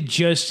need to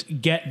just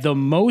get the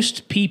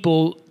most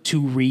people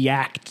to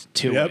react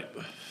to it.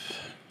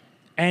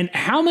 And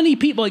how many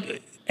people,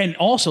 like, and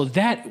also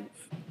that,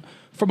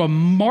 from a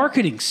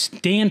marketing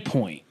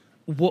standpoint,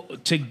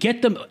 to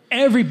get them,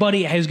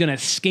 everybody is going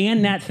to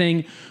scan that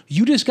thing.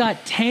 You just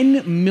got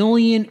 10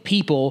 million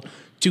people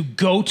to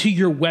go to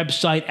your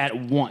website at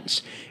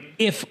once.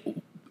 If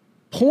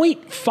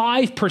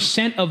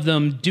 0.5% of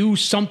them do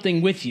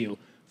something with you,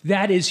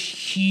 that is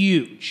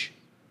huge.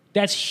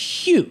 That's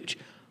huge.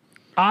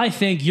 I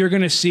think you're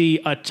going to see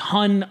a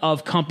ton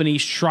of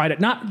companies try to,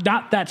 not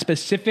that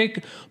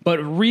specific, but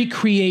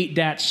recreate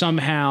that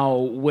somehow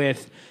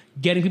with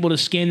getting people to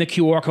scan the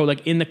QR code,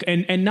 like in the,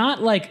 and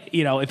not like,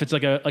 you know, if it's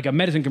like a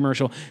medicine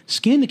commercial,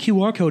 scan the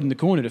QR code in the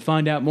corner to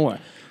find out more.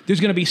 There's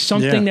going to be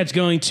something that's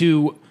going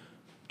to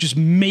just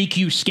make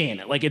you scan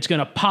it. Like it's going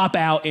to pop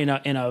out in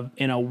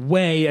a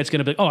way that's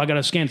going to be, oh, I got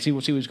to scan to see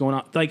what's going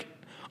on. Like,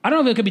 I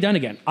don't know if it could be done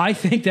again. I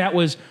think that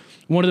was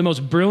one of the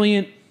most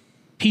brilliant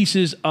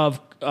pieces of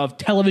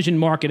television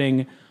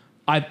marketing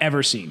I've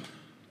ever seen.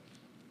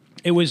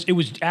 It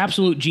was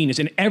absolute genius,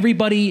 and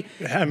everybody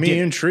had me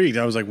intrigued.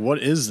 I was like, "What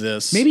is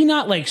this?" Maybe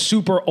not like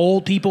super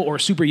old people or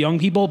super young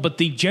people, but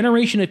the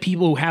generation of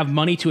people who have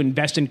money to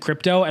invest in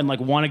crypto and like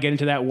want to get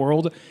into that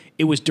world.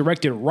 It was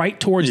directed right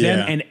towards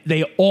them, and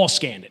they all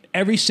scanned it.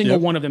 Every single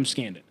one of them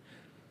scanned it.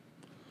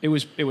 It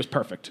was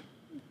perfect.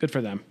 Good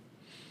for them.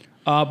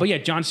 But yeah,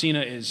 John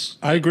Cena is...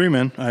 I agree,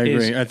 man. I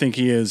agree. I think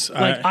he is.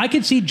 Like, I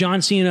could see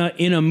John Cena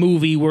in a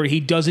movie where he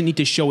doesn't need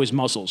to show his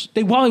muscles.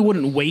 They probably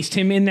wouldn't waste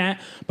him in that,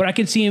 but I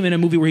could see him in a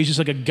movie where he's just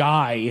like a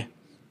guy.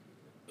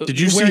 Did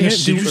you see him?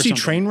 Did you see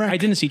Trainwreck? I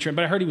didn't see Trainwreck,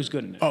 but I heard he was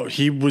good in it. Oh,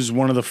 he was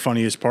one of the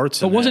funniest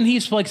parts. But wasn't he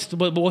like?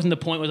 But wasn't the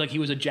point was like he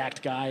was a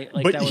jacked guy?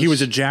 Like, but he was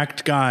a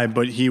jacked guy,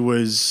 but he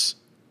was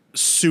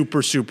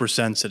super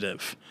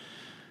sensitive.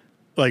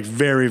 Like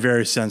very,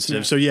 very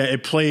sensitive. Yeah. So yeah,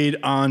 it played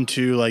on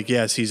to like,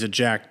 yes, he's a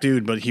jacked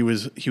dude, but he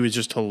was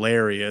just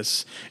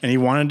hilarious, and he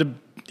wanted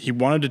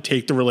to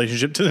take the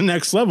relationship to the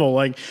next level.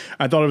 Like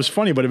I thought it was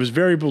funny, but it was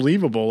very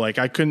believable. Like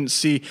I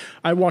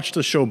watched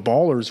the show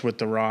Ballers with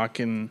The Rock,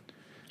 and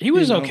he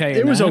was okay.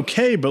 It was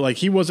okay, but like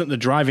he wasn't the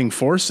driving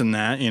force in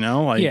that. You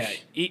know,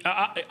 like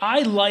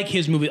I like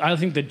his movie. I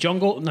think the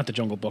Jungle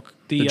Book,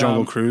 the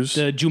Jungle Cruise,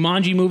 the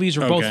Jumanji movies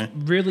are both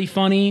really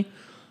funny.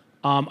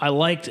 I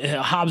liked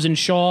Hobbs and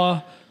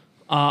Shaw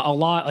a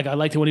lot. Like I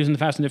liked it when he was in the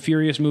Fast and the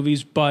Furious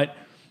movies, but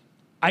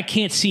I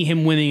can't see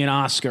him winning an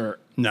Oscar.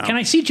 No. Can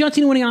I see John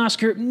Cena winning an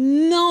Oscar?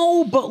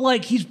 No, but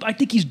like I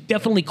think he's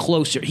definitely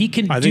closer. He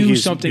can do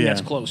something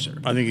that's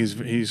closer. I think he's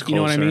closer. You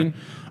know what I mean?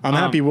 I'm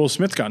happy Will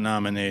Smith got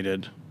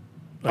nominated.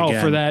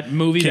 Again. For that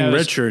movie, King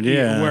Richard,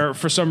 where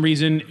for some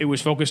reason it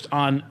was focused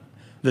on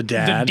the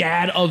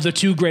dad of the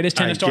two greatest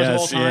tennis stars of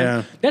all time.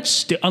 Yeah.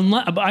 That's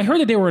I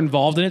heard that they were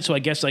involved in it, so I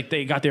guess like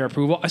they got their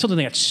approval. I still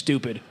think that's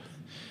stupid.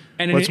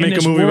 And let's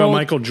make a movie about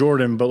Michael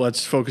Jordan, but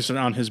let's focus it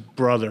on his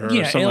brother or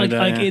something like that.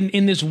 Like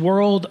in this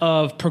world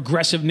of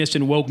progressiveness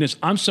and wokeness,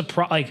 I'm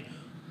surprised. Like,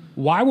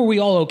 why were we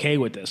all okay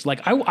with this?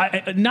 Like,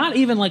 I not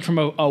even like from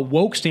a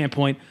woke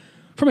standpoint,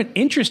 from an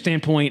interest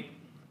standpoint,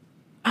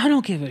 I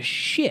don't give a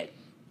shit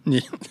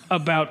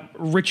about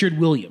Richard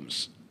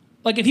Williams.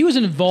 Like, if he was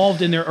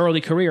involved in their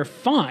early career,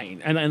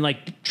 fine, and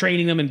like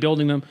training them and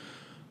building them.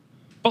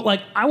 But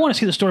like, I want to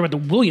see the story about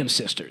the Williams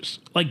sisters,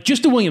 like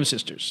just the Williams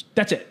sisters.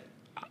 That's it.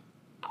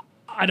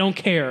 I don't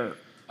care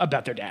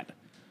about their dad.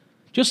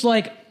 Just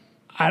like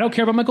I don't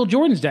care about Michael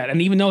Jordan's dad.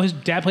 And even though his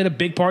dad played a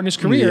big part in his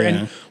career,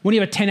 and when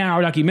you have a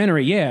 10-hour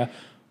documentary,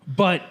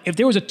 but if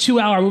there was a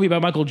 2-hour movie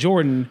about Michael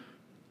Jordan,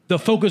 the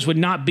focus would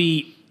not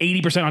be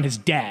 80% on his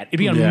dad. It'd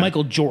be on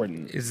Michael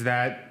Jordan. Is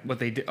that what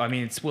they did? I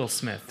mean, it's Will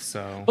Smith,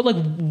 so. But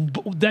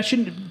like, that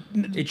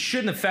shouldn't. It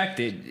shouldn't affect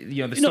it.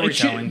 The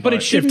storytelling. But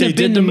it shouldn't have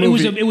been the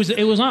movie.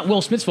 It was not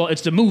Will Smith's fault.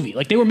 It's the movie.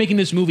 Like they were making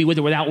this movie with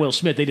or without Will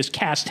Smith. They just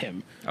cast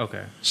him.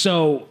 Okay.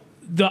 So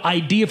the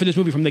idea for this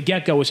movie from the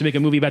get-go was to make a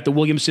movie about the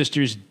Williams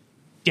sisters'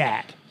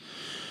 dad.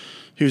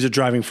 He was a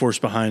driving force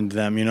behind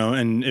them,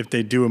 and if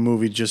they do a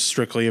movie just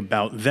strictly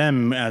about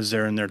them as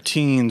they're in their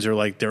teens or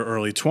like their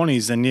early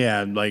 20s,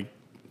 then like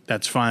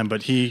that's fine.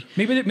 But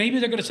maybe they're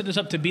going to set this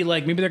up to be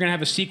like, maybe they're going to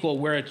have a sequel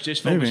where it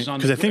just focuses on,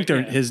 because I think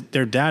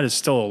their dad is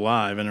still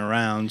alive and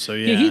around. So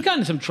yeah, he's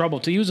gotten in some trouble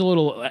too. He was a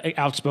little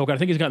outspoken. I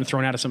think he's gotten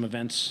thrown out of some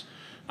events.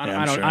 I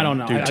don't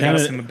know. Dude, I got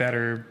him a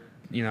better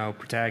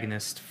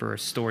protagonist for a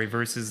story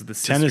versus the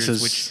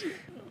sisters, which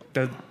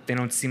they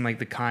don't seem like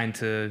the kind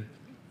to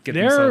get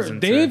themselves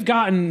into. They've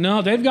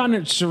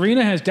gotten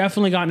Serena has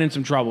definitely gotten in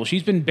some trouble.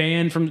 She's been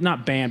banned from,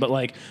 not banned, but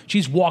like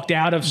she's walked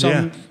out of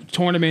some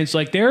tournaments.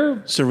 Like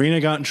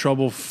Serena got in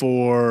trouble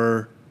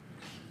for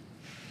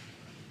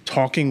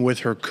talking with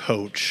her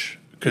coach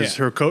because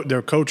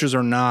their coaches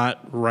are not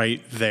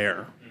right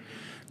there.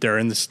 They're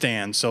in the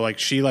stands. So like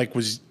she like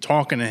was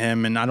talking to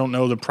him, and I don't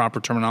know the proper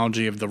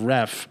terminology of the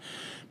ref,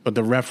 but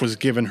the ref was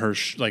giving her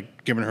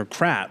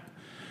crap.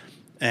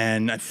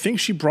 And I think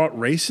she brought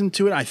race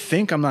into it.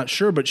 I'm not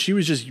sure, but she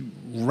was just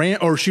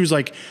she was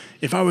like,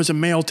 if I was a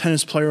male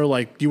tennis player,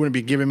 like you wouldn't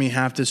be giving me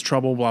half this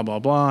trouble, blah, blah,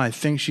 blah. I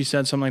think she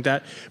said something like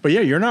that. But yeah,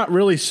 you're not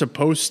really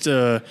supposed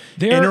to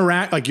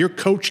interact. Like your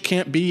coach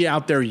can't be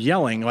out there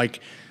yelling.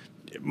 Like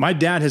my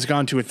dad has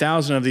gone to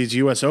 1,000 of these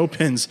US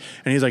Opens,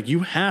 and he's like,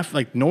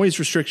 noise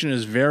restriction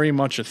is very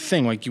much a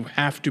thing. Like you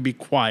have to be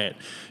quiet.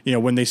 You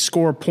know, when they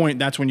score a point,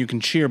 that's when you can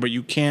cheer, but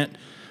you can't.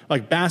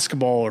 Like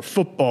basketball or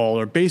football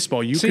or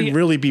baseball, you can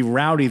really be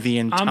rowdy the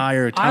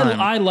entire time.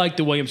 I like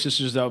the Williams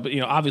sisters though, but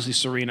obviously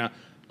Serena.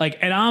 Like,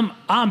 and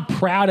I'm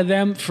proud of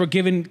them for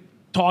giving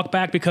talk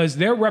back because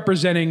they're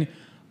representing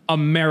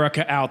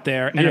America out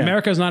there, and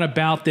America is not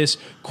about this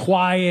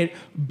quiet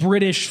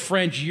British,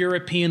 French,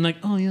 European. Like,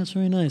 oh yeah, it's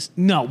very nice.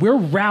 No, we're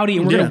rowdy,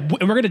 and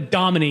we're gonna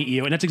dominate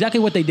you, and that's exactly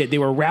what they did. They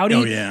were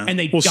rowdy, and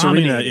they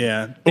dominated.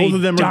 Serena, both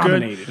of them are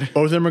good.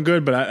 Both of them are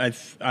good, but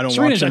I don't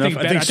Serena's, watch enough.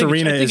 I think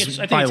Serena is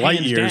by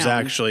light years,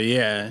 down. actually.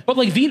 Yeah, but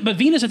like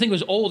Venus, I think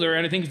was older,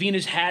 and I think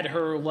Venus had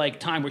her like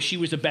time where she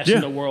was the best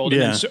in the world.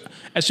 And then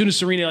as soon as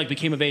Serena like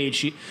became of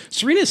age,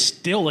 Serena's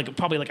still like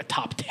probably like a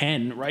top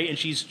 10, right? And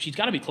she's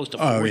got to be close to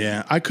 40. Oh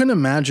yeah, I couldn't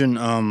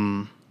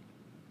imagine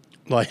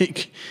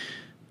like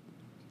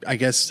I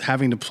guess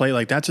having to play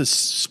like that's a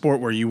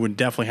sport where you would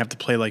definitely have to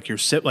play like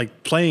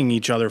like playing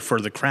each other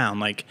for the crown.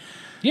 Like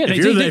if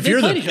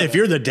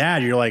you're the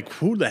dad, you're like,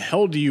 who the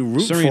hell do you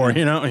root for?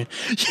 You know?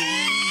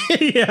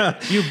 Yeah.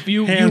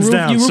 You root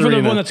for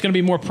the one that's going to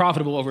be more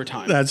profitable over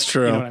time. That's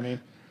true. You know what I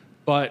mean?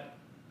 But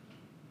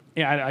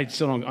yeah, I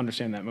still don't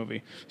understand that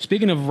movie.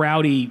 Speaking of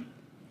rowdy,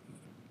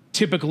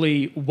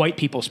 typically white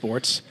people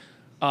sports.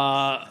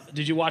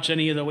 Did you watch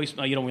any of the waste?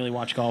 You don't really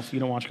watch golf. You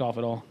don't watch golf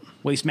at all.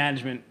 Waste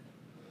management.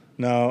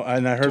 No,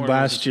 and I heard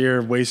last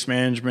year Waste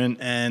Management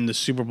and the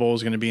Super Bowl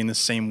is going to be in the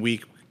same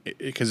week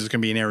because it's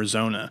going to be in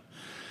Arizona.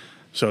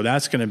 So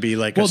that's going to be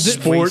like a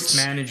sports Waste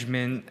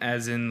Management,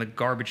 as in the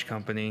garbage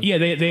company. Yeah,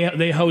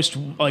 they host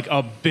like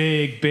a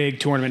big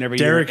tournament every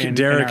year.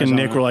 Derek and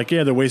Nick were like,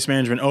 yeah, the Waste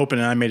Management Open,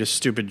 and I made a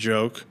stupid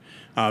joke,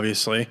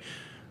 obviously.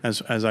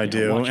 As I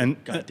do. And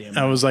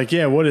I was like,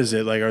 yeah, what is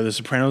it? Like, are the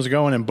Sopranos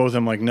going? And both of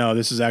them like, no,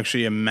 this is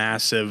actually a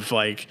massive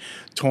like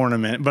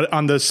tournament. But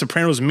on the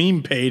Sopranos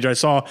meme page, I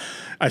saw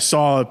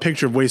a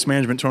picture of Waste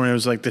Management tournament. It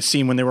was like the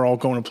scene when they were all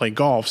going to play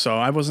golf. So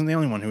I wasn't the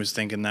only one who was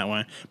thinking that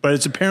way. But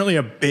it's apparently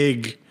a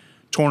big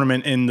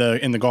tournament in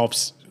the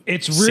golf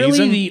It's really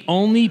season. The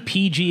only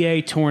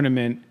PGA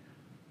tournament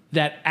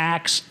that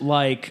acts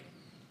like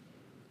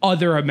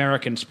other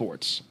American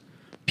sports.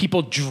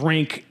 People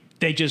drink.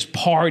 They just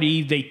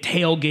party. They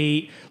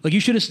tailgate. Like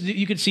you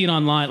could see it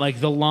online. Like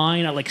the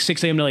line at like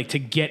 6 a.m. to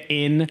get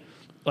in.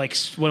 Like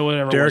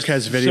whatever. Derek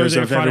has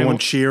videos of everyone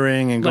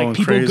cheering and going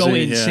people crazy. People go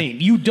insane.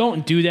 You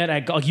don't do that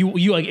at golf. You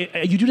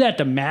do that at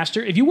the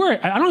Masters. If you were,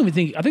 I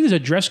think there's a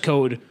dress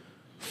code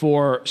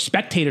for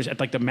spectators at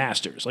like the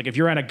Masters. Like if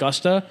you're at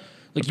Augusta,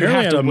 like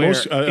apparently you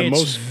have to wear.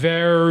 It's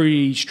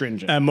very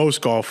stringent at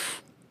most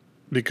golf,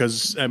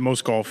 because at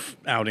most golf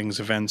outings,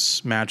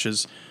 events,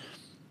 matches.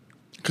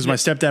 Because my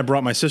stepdad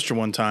brought my sister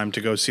one time to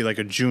go see like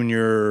a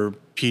junior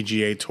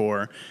PGA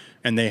tour,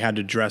 and they had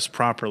to dress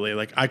properly.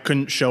 Like I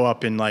couldn't show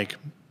up in like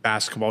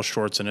basketball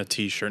shorts and a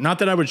t-shirt. Not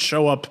that I would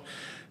show up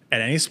at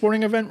any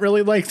sporting event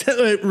really like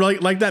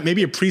that.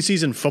 Maybe a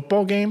preseason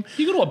football game.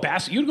 You go to a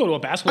basketball. You'd go to a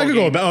basketball. I could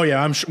game. go. Oh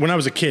yeah, when I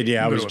was a kid,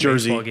 I was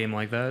Jersey. Baseball game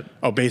like that.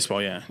 Oh,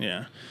 baseball,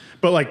 yeah.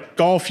 But like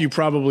golf, you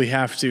probably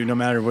have to, no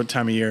matter what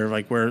time of year,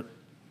 like wear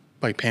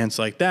like pants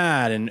like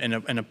that and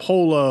a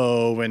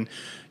polo, and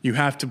you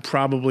have to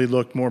probably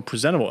look more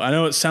presentable. I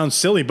know it sounds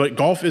silly, but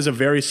golf is a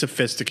very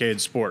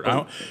sophisticated sport.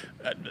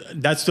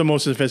 That's the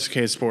most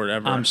sophisticated sport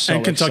ever. I'm so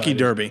and Kentucky excited.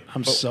 Derby.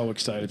 I'm so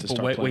excited to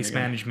start playing Waste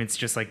again. Management's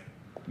just like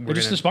They're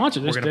just the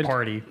sponsor. We're gonna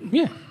party.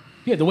 Yeah.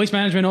 The Waste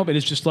Management Open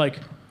is just like,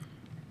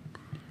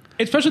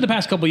 especially the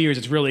past couple of years,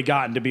 it's really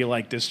gotten to be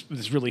like this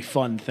really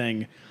fun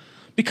thing.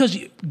 Because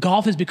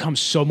golf has become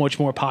so much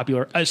more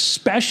popular,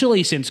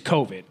 especially since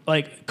COVID.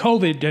 Like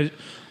COVID,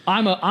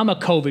 I'm a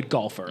COVID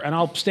golfer, and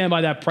I'll stand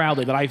by that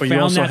proudly. That I But found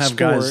you also that have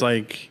sport, guys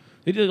like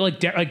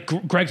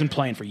Greg's been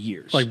playing for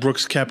years. like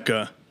Brooks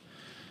Koepka.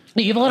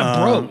 You have a lot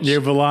of bros. You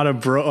have a lot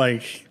of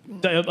like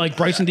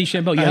Bryson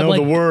DeChambeau. You I have know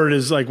like, the word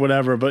is like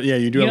whatever, but yeah,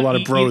 you do have a lot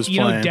of bros you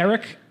playing. know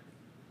Derek?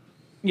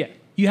 Yeah.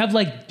 You have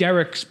like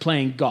Derek's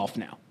playing golf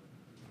now.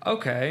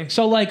 Okay.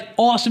 So like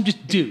awesome,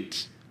 just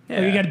dudes. Yeah.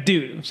 Like, you got a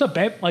dude. What's up,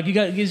 babe? Like you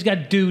just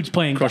got dudes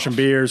playing Crushing golf.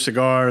 beers,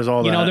 cigars,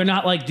 all that. You know, they're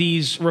not like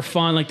these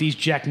refined, like these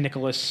Jack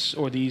Nicklaus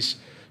or these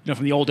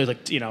from the old days,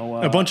 like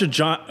A bunch of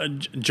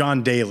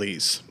John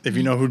Daly's, if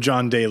you know who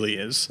John Daly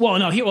is. Well,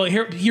 no,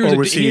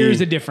 here's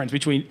the difference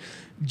between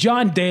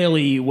John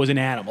Daly was an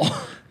animal.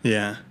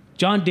 Yeah.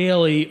 John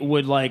Daly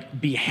would like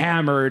be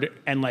hammered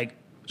and like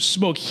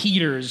smoke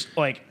heaters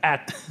like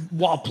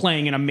while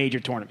playing in a major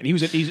tournament. And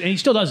he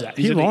still does that.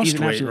 He lost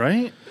weight,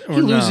 right? He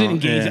Or loses no? it in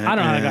games. Yeah, I don't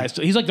know how yeah. that guy's.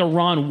 He's like the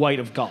Ron White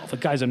of golf. The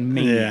guy's a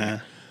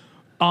maniac.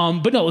 Yeah.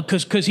 But no,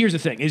 because here's the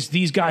thing: is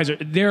these guys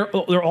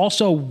they're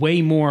also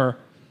way more.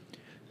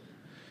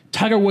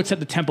 Tiger Woods set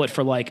the template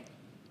for like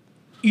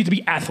you have to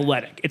be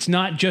athletic. It's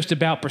not just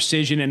about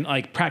precision and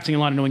like practicing a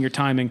lot and knowing your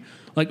timing.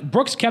 Like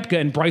Brooks Koepka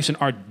and Bryson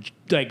are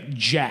like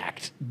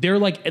jacked. They're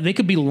like they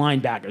could be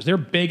linebackers. They're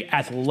big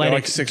athletic.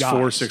 Like 6'4",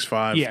 guys.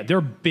 6'5". Yeah, they're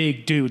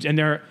big dudes, and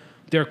they're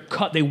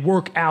cut. They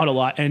work out a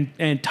lot.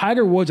 And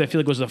Tiger Woods, I feel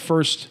like, was the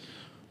first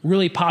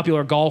really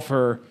popular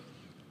golfer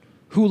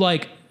who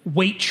like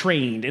weight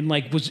trained and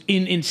like was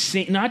in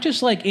insane, not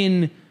just like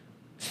in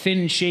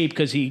thin shape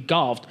because he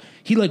golfed.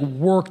 He like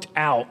worked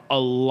out a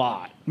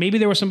lot. Maybe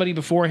there was somebody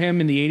before him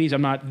in the 80s.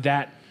 I'm not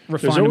that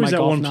refined. There's always in my that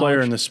golf one player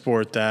knowledge. in the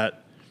sport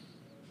that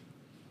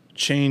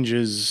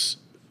changes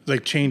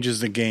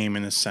the game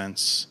in a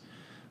sense,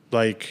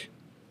 like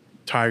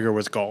Tiger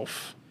with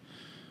golf.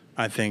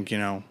 I think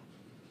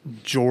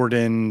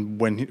Jordan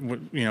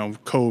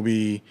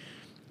Kobe,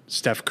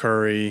 Steph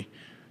Curry.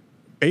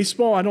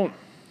 Baseball, I don't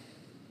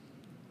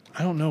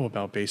know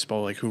about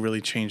baseball. Like who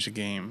really changed the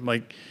game?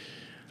 Like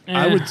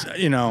I would,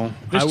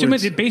 There's too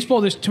many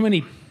baseball. There's too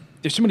many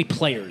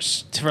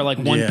players for like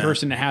one Yeah.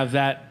 person to have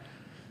that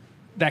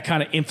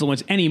kind of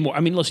influence anymore. I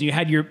mean, listen, you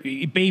had your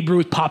Babe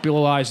Ruth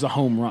popularized the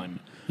home run.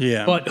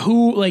 Yeah. But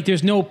who like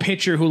there's no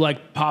pitcher who like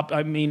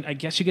I mean, I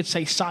guess you could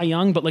say Cy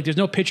Young, but like there's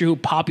no pitcher who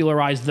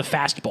popularized the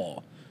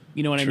fastball.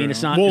 You know what I mean?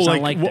 It's not Well, it's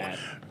not like, like that.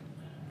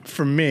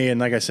 For me, and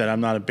like I said,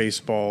 I'm not a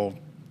baseball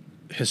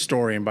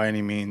historian by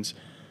any means.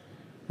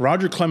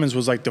 Roger Clemens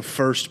was like the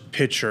first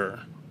pitcher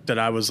that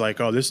I was like,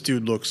 oh, this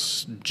dude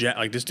looks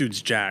like this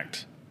dude's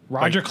jacked.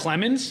 Roger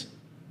Clemens?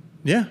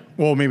 Yeah.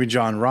 Well, maybe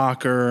John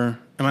Rocker.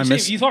 Am I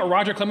missing? You thought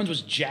Roger Clemens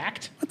was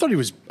jacked? I thought he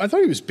was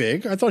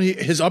big. I thought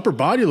his upper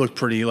body looked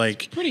pretty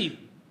like. Pretty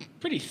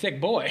thick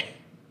boy.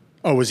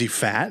 Oh, was he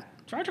fat?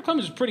 Roger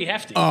Clemens was pretty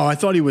hefty. Oh, I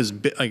thought he was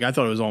like I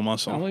thought it was all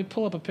muscle. Let me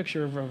pull up a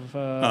picture of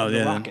Oh, the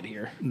yeah. Rocket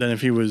here. Then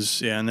if he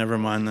was, never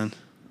mind then.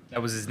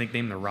 That was his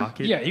nickname, the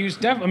Rocket. Yeah, he was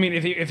definitely. I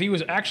mean, if he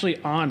was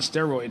actually on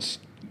steroids,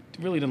 it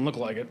really didn't look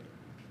like it.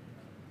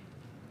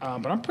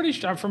 But I'm pretty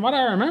sure, from what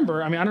I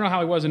remember, I mean, I don't know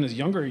how he was in his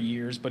younger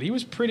years, but he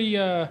was pretty.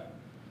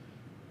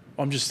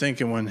 I'm just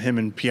thinking when him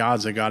and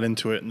Piazza got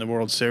into it in the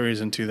World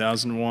Series in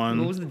 2001.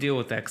 What was the deal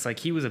with that? Because like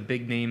he was a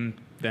big name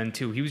then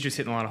too. He was just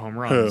hitting a lot of home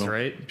runs, Who?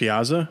 right?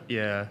 Piazza?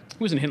 Yeah. He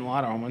wasn't hitting a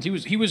lot of home runs. He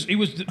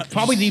was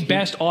probably the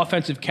best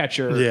offensive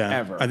catcher Yeah.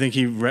 ever. I think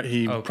he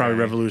probably Okay.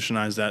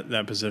 revolutionized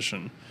that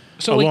position.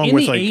 so. Like along in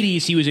with, the like-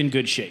 '80s, he was in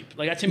good shape.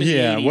 Like that's him in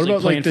Yeah. the '80s. What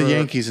about playing like the for-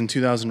 Yankees in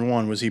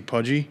 2001? Was he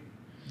pudgy?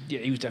 Yeah,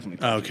 he was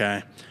definitely.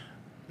 Okay.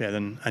 Yeah,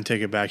 then I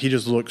take it back. He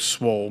just looked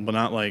swole, but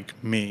not like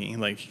me.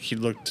 Like he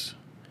looked,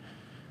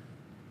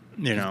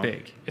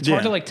 Big. It's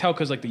hard to like tell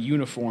because like the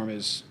uniform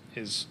is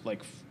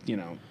like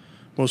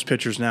Most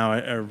pitchers now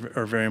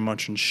are very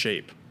much in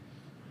shape.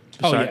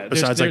 Oh, yeah.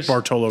 Besides There's- like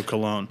Bartolo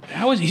Colon.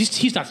 how is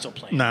he's not still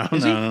playing? No,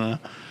 is no, he? no.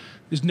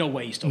 There's no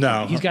way he's still No.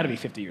 playing. He's got to be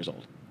 50 years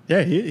old.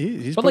 Yeah,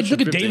 he's. But like, pushing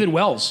look at 50. David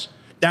Wells.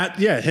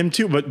 Him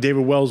too. But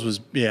David Wells was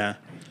Then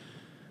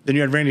you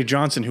had Randy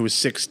Johnson, who was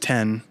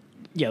 6'10",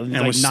 Yeah, and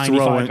like was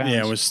 95 throwing. pounds.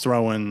 Yeah, was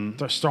throwing.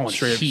 They're throwing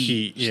straight up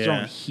heat. Just Yeah.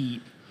 throwing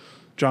heat.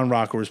 John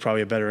Rocker was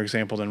probably a better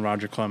example than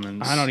Roger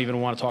Clemens. I don't even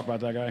want to talk about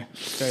that guy.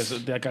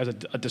 That guy's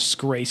a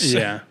disgrace.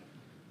 Yeah.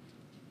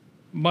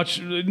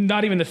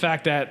 Not even the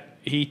fact that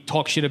he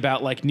talks shit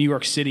about like New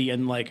York City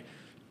and like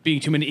being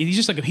too many. He's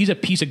just like he's a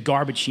piece of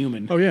garbage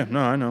human. Oh yeah. No,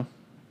 I know.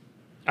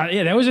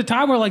 Yeah, there was a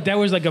time where like that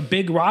was like a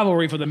big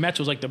rivalry for the Mets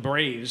was like the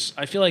Braves.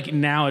 I feel like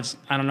now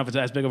I don't know if it's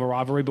as big of a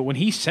rivalry, but when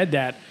he said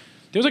that,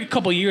 there was like a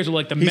couple of years where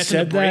like the He Mets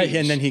said and the that, Braves.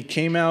 and then he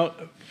came out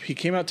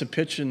to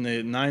pitch in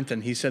the ninth,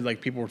 and he said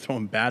like people were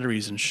throwing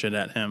batteries and shit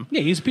at him.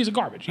 yeah, he's a piece of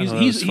garbage. thought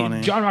that was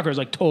funny. John Rocker is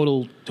like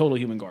total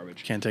human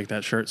garbage. Can't take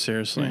that shirt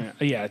seriously.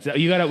 Yeah,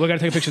 we gotta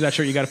take a picture of that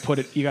shirt. You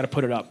gotta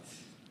put it up.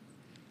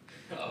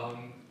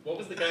 What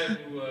was the guy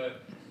who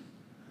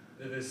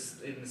this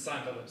in the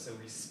Seinfeld episode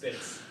where he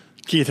spits?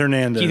 Keith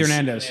Hernandez.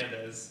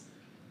 Hernandez.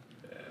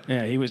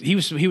 Yeah, he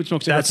would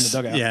smoke cigarettes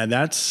in the dugout. Yeah,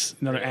 that's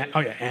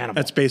Animal.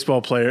 that's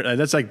baseball player.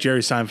 That's like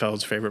Jerry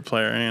Seinfeld's favorite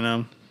player.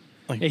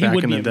 Like Yeah, he back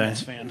would in be the a day.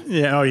 Mets fan.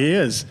 Yeah, oh, he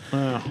is.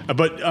 Wow.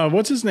 But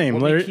what's his name?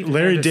 What made Keith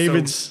Larry Hernandez so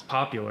David's.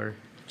 popular.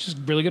 Just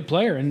a really good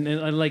player, and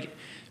like it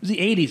was the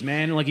 '80s,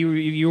 man. Like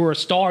you were a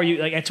star.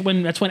 That's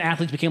when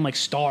athletes became like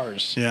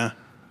stars. Yeah.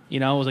 It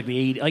was like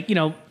the '80s.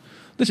 Like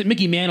listen,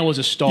 Mickey Mantle was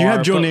a star. You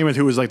had Joe but Namath,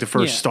 who was like the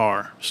first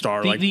Yeah.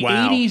 star. The, like the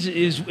wow. '80s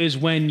is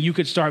when you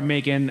could start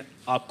making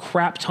a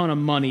crap ton of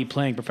money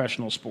playing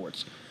professional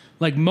sports.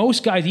 Like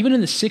most guys, even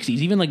in the '60s,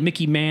 even like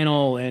Mickey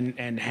Mantle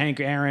and Hank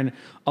Aaron,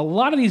 a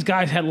lot of these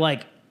guys had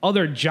like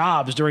other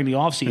jobs during the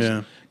offseason.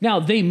 Yeah. Now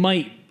they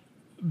might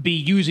be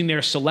using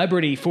their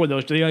celebrity for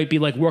those. They might be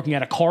like working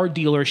at a car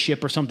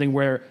dealership or something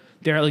where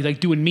they're like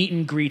doing meet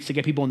and greets to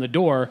get people in the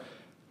door.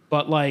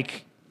 But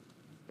like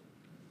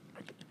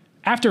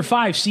after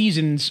 5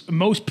 seasons,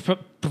 most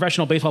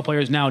professional baseball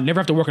players now never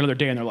have to work another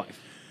day in their life.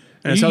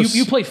 And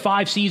You play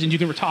 5 seasons, you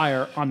can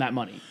retire on that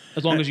money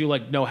as long as you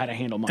like know how to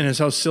handle money.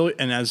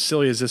 And as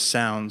silly as this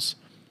sounds,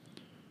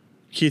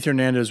 Keith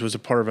Hernandez was a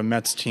part of a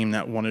Mets team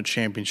that won a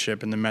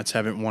championship, and the Mets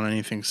haven't won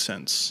anything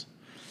since.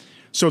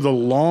 So the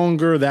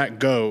longer that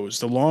goes,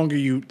 the longer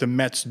the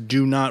Mets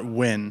do not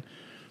win,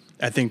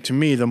 I think to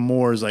me the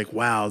more is like,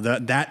 wow,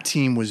 that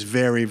team was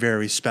very,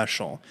 very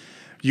special.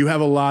 You have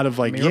a lot of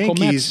like Miracle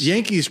Mets.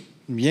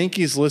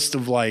 Yankees list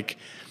of like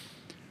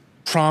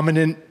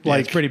prominent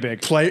like it's pretty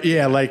big.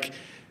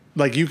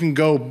 Like you can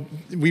go.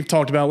 We've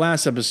talked about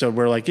last episode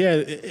where like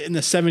in the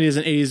 70s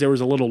and 80s there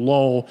was a little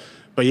lull.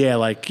 But yeah,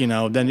 like,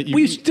 then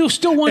we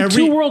still won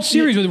 2 World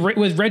Series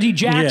with Reggie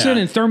Jackson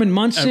and Thurman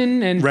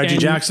Munson and Reggie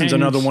Jackson's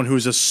and another one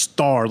who's a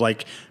star,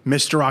 like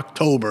Mr.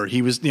 October.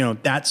 He was,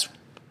 that's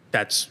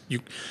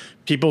you.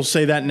 People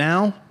say that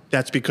now.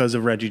 That's because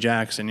of Reggie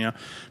Jackson,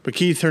 But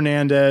Keith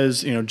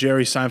Hernandez,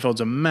 Jerry Seinfeld's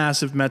a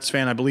massive Mets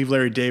fan. I believe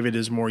Larry David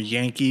is more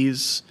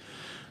Yankees.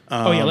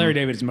 Larry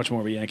David is much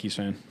more of a Yankees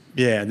fan.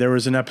 Yeah, there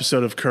was an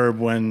episode of Curb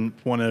when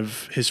one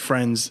of his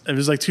friends, it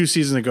was like 2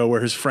 seasons ago,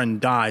 where his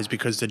friend dies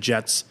because the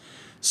Jets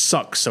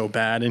suck so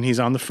bad, and he's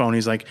on the phone.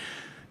 He's like,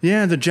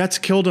 "Yeah, the Jets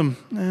killed him,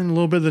 and a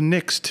little bit of the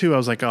Knicks too." I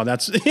was like, "Oh,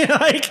 that's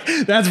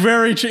that's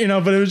very true,"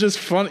 But it was just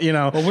fun,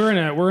 Well, we're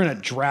in a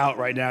drought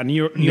right now.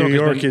 New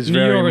York is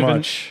very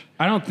much.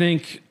 I don't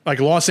think like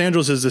Los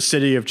Angeles is the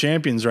city of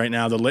champions right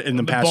now. In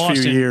the past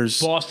Boston, few years,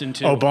 Boston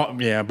too. Oh,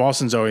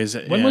 Boston's always.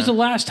 When was the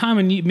last time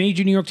a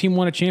major New York team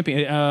won a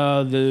champion?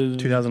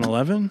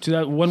 2011.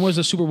 When was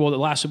the Super Bowl? The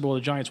last Super Bowl the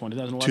Giants won?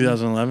 2011.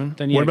 2011.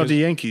 Then, what about the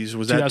Yankees?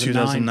 Was that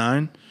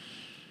 2009?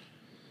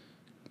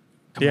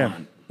 Come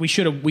on. We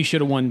should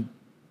have won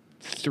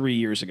 3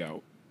 years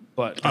ago.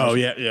 But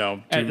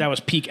that was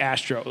peak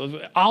Astro.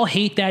 I'll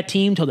hate that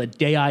team till the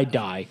day I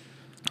die.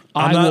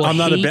 I'm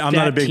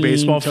not a big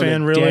baseball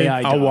fan, really.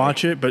 I'll die.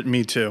 watch it, but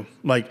me too.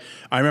 Like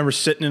I remember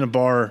sitting in a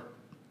bar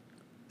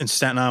in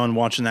Staten Island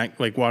watching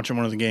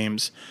one of the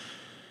games,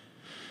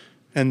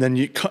 and then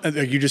you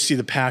just see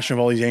the passion of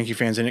all these Yankee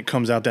fans, and it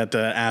comes out that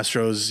the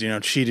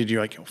Astros, cheated.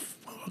 You're like, oh,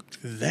 fuck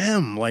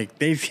them. Like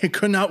they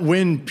could not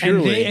win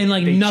purely,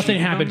 and nothing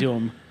happened to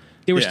them.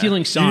 They were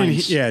stealing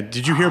signs.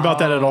 Did you hear about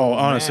that at all?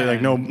 Honestly,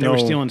 man. They were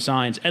stealing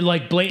signs and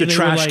blatantly. The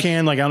trash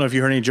can. I don't know if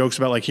you heard any jokes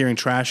about hearing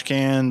trash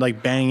can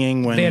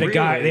banging when they had a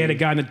guy. They had a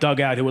guy in the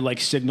dugout who would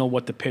signal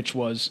what the pitch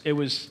was. It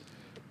was.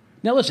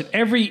 Now listen,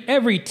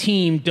 every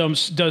team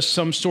does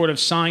some sort of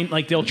sign.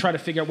 They'll try to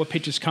figure out what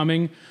pitch is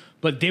coming,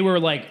 but they were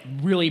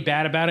really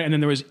bad about it. And then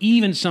there was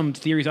even some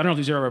theories. I don't know if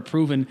these are ever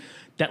proven.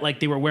 That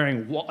they were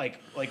wearing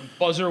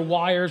buzzer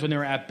wires when they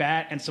were at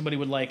bat, and somebody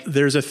would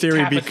There's a theory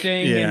tap a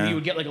thing, and you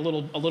would get a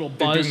little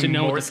buzz to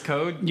know Morse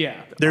code.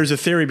 Yeah, there's a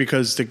theory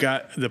because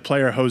the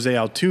player Jose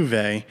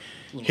Altuve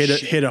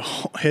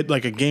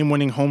hit a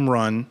game-winning home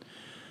run,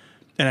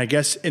 and I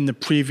guess in the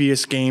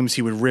previous games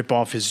he would rip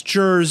off his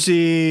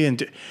jersey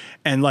and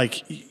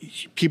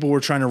people were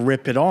trying to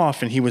rip it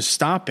off, and he was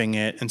stopping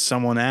it, and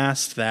someone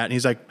asked that, and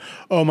he's like,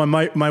 "Oh,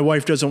 my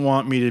wife doesn't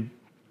want me to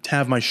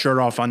have my shirt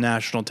off on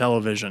national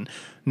television."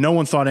 No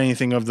one thought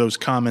anything of those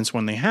comments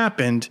when they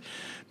happened.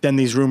 Then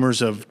these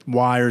rumors of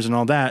wires and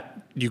all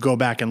that, you go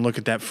back and look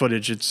at that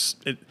footage. It's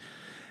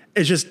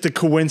just the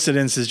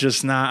coincidence is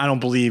just not. I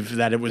don't believe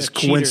that it was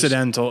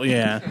coincidental.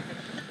 Yeah.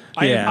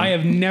 I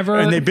have never.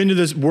 And they've been to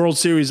this World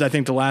Series, I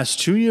think, the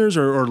last 2 years,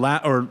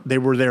 or they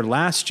were there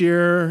last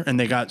year, and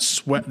they got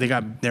swept. They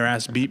got their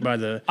ass beat by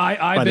the Braves.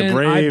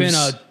 I've been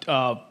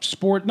a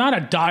sport, not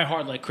a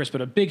diehard like Chris, but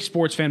a big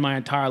sports fan my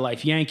entire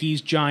life. Yankees,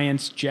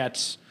 Giants,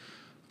 Jets.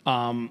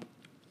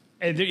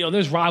 And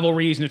there's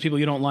rivalries and there's people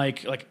you don't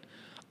like.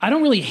 I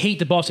don't really hate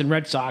the Boston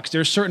Red Sox.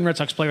 There's certain Red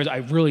Sox players I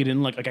really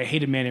didn't like. I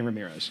hated Manny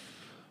Ramirez.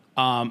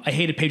 I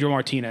hated Pedro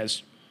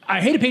Martinez.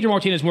 I hated Pedro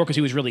Martinez more because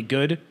he was really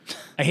good.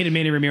 I hated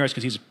Manny Ramirez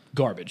because he's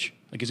garbage.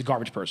 He's a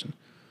garbage person.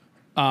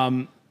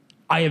 I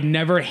have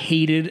never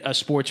hated a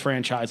sports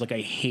franchise like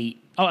I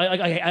hate.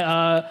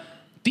 The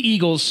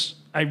Eagles.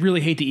 I really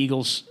hate the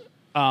Eagles.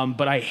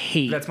 But I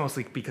hate. That's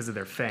mostly because of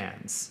their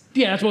fans.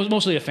 Yeah, that's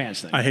mostly a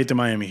fans thing. I hate the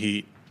Miami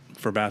Heat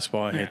for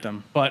basketball. I hate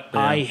them. But yeah.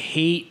 I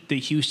hate the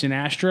Houston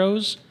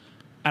Astros,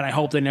 and I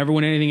hope they never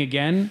win anything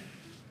again.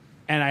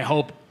 And I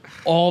hope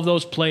all of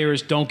those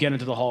players don't get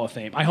into the Hall of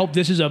Fame. I hope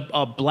this is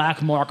a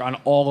black mark on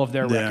all of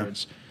their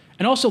records.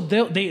 And also,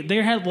 they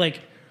had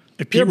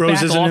if Pete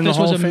Rose isn't in the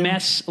Hall was of Fame? a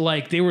mess.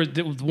 They were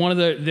one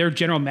of their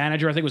general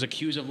manager, I think, was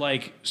accused of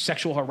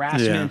sexual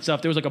harassment and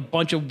stuff. There was a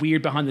bunch of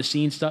weird behind the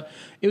scenes stuff.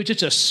 It was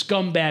just a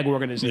scumbag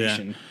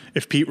organization. Yeah.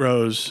 If Pete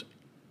Rose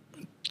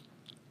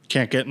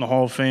can't get in the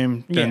Hall of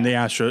Fame, then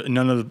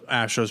none of the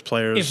Astros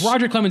players. If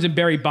Roger Clemens and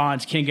Barry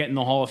Bonds can't get in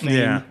the Hall of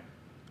Fame,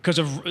 because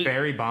of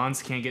Barry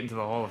Bonds can't get into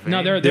the Hall of Fame.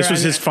 no. They're This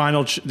was his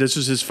final. This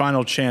was his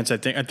final chance. I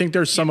think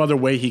there's some other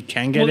way he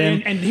can get well,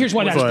 in. and here's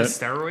why Was that's it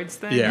the steroids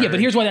thing? Yeah. yeah, but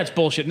here's why that's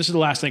bullshit. And this is the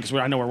last thing because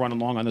I know we're running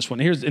long on this one.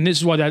 This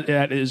is why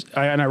that is.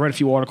 And I read a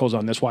few articles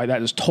on this. Why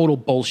that is total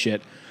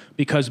bullshit.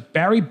 Because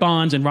Barry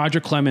Bonds and Roger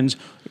Clemens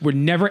were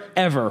never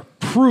ever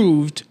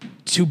proved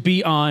to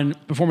be on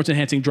performance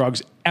enhancing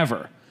drugs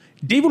ever.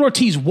 David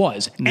Ortiz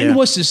was and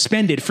was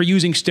suspended for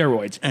using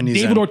steroids. And he's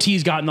David in.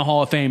 Ortiz got in the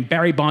Hall of Fame.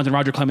 Barry Bonds and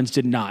Roger Clemens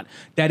did not.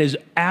 That is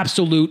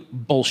absolute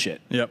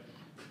bullshit. Yep.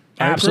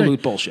 I agree.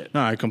 Absolute bullshit.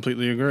 No, I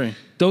completely agree.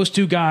 Those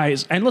two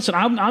guys, and listen,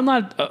 I'm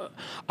not,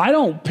 I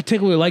don't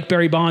particularly like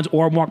Barry Bonds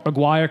or Mark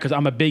McGwire because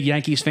I'm a big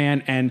Yankees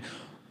fan, and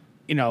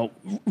you know,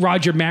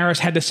 Roger Maris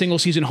had the single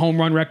season home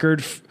run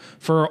record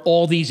for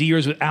all these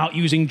years without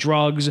using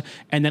drugs,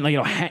 and then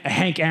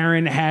Hank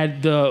Aaron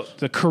had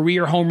the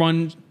career home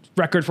run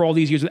record for all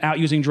these years without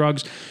using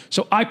drugs.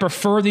 So I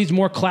prefer these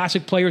more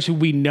classic players who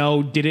we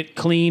know did it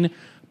clean.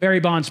 Barry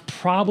Bonds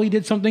probably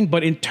did something,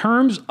 but in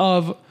terms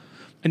of,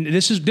 and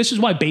this is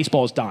why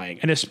baseball is dying,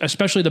 and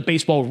especially the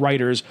baseball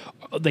writers,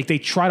 like they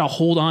try to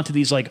hold on to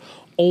these like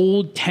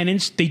old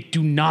tenets. They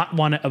do not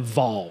want to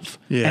evolve,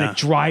 and it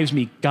drives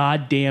me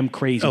goddamn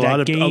crazy.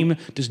 That game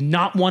does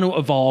not want to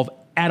evolve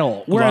at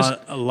all. Whereas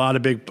a lot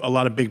of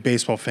big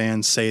baseball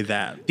fans say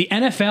that. the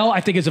NFL,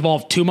 I think, has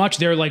evolved too much.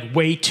 They're like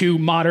way too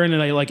modern,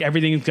 and they like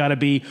everything's got to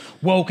be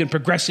woke and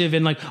progressive,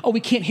 and like, oh, we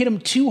can't hit them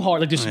too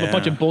hard. Like just a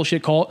bunch of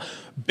bullshit call.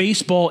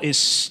 Baseball is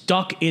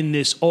stuck in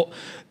this. I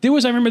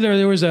remember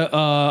there was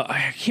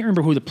I can't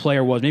remember who the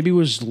player was. Maybe it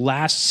was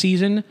last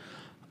season.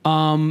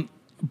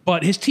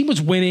 But his team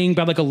was winning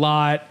by like a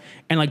lot,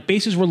 and like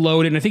bases were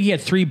loaded, and I think he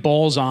had 3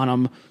 balls on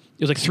him.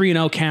 It was like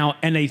 3-0 count,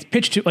 and they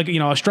pitched to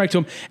a strike to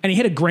him, and he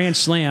hit a grand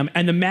slam.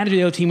 And the manager of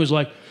the other team was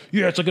like,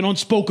 "Yeah, it's like an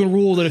unspoken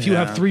rule that if you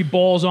have 3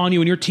 balls on you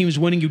and your team's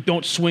winning, you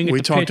don't swing at the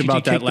pitch." We talked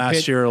about that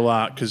last year a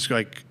lot because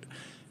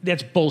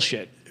that's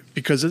bullshit.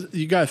 Because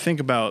you got to think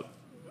about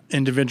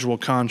individual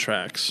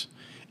contracts.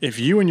 If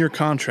you and your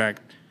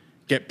contract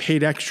get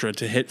paid extra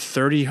to hit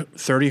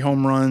 30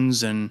 home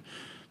runs and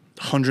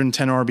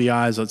 110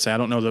 RBIs, let's say, I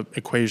don't know the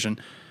equation,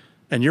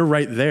 and you're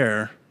right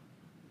there.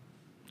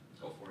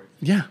 Go for it.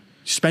 Yeah.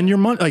 Spend your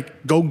money,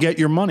 like go get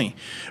your money.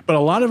 But a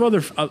lot of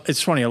other,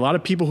 it's funny, a lot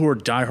of people who are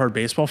diehard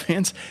baseball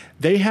fans,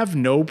 they have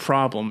no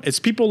problem. It's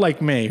people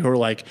like me who are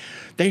like,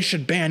 they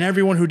should ban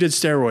everyone who did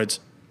steroids.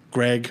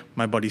 Greg,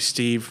 my buddy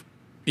Steve,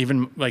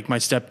 even like my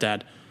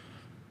stepdad.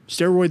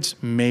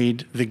 Steroids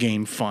made the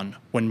game fun.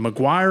 When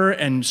McGwire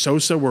and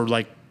Sosa were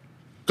like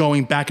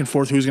going back and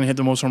forth who's going to hit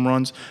the most home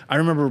runs, I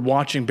remember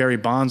watching Barry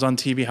Bonds on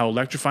TV, how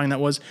electrifying that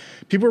was.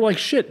 People were like,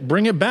 shit,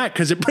 bring it back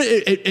because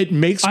it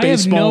makes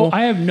baseball.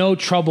 I have no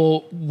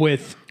trouble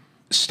with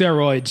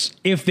steroids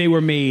if they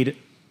were made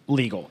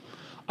legal.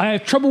 I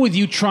have trouble with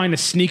you trying to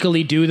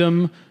sneakily do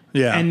them.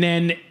 Yeah. And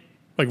then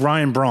like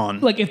Ryan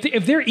Braun. like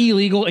if they're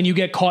illegal and you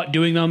get caught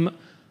doing them,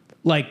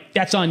 like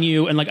that's on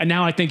you. And like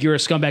now I think you're a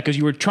scumbag because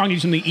you were trying to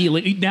do something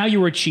illegal. Now you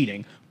were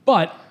cheating.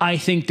 But I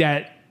think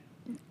that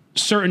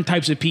certain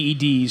types of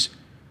PEDs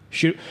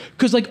should,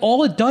 because like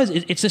all it does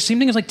is it's the same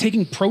thing as like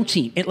taking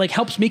protein. It like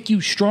helps make you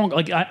strong.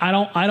 Like I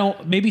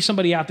don't. Maybe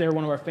somebody out there,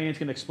 one of our fans,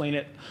 can explain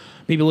it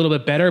maybe a little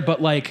bit better.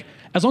 But like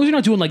as long as you're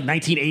not doing like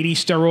 1980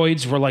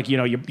 steroids where like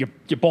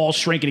your balls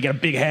shrink and you get a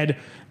big head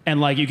and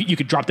like you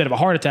could drop dead of a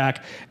heart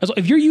attack.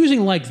 If you're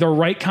using like the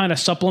right kind of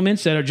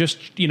supplements that are just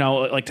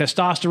like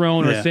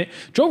testosterone or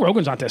Joe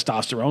Rogan's on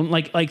testosterone,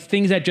 like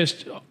things that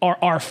just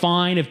are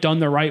fine if done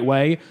the right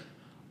way.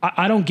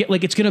 I don't get,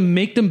 like, it's going to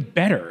make them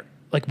better.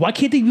 Like, why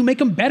can't they make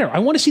them better? I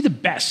want to see the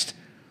best.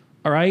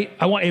 All right?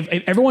 I want,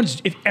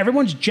 if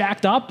everyone's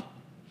jacked up,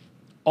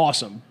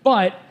 awesome.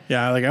 But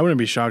yeah, like I wouldn't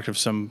be shocked if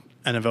some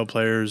NFL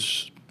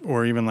players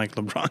or even like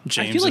LeBron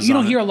James. I feel like you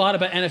don't hear a lot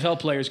about NFL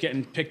players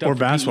getting picked up or for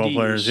basketball PEDs.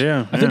 players.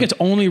 Yeah, I think it's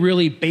only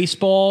really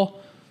baseball.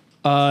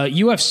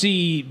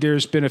 UFC,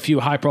 there's been a few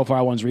high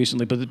profile ones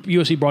recently, but the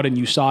UFC brought in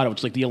USADA, which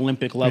is like the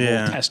Olympic level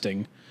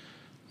testing.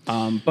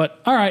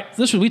 But all right,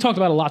 we talked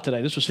about a lot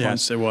today. This was fun.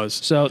 Yes, it was.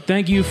 So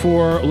thank you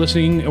for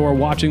listening or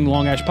watching the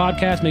Long Ash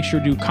Podcast. Make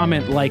sure to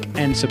comment, like,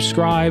 and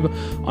subscribe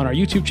on our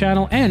YouTube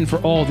channel. And for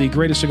all the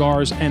greatest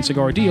cigars and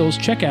cigar deals,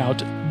 check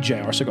out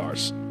JR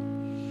Cigars.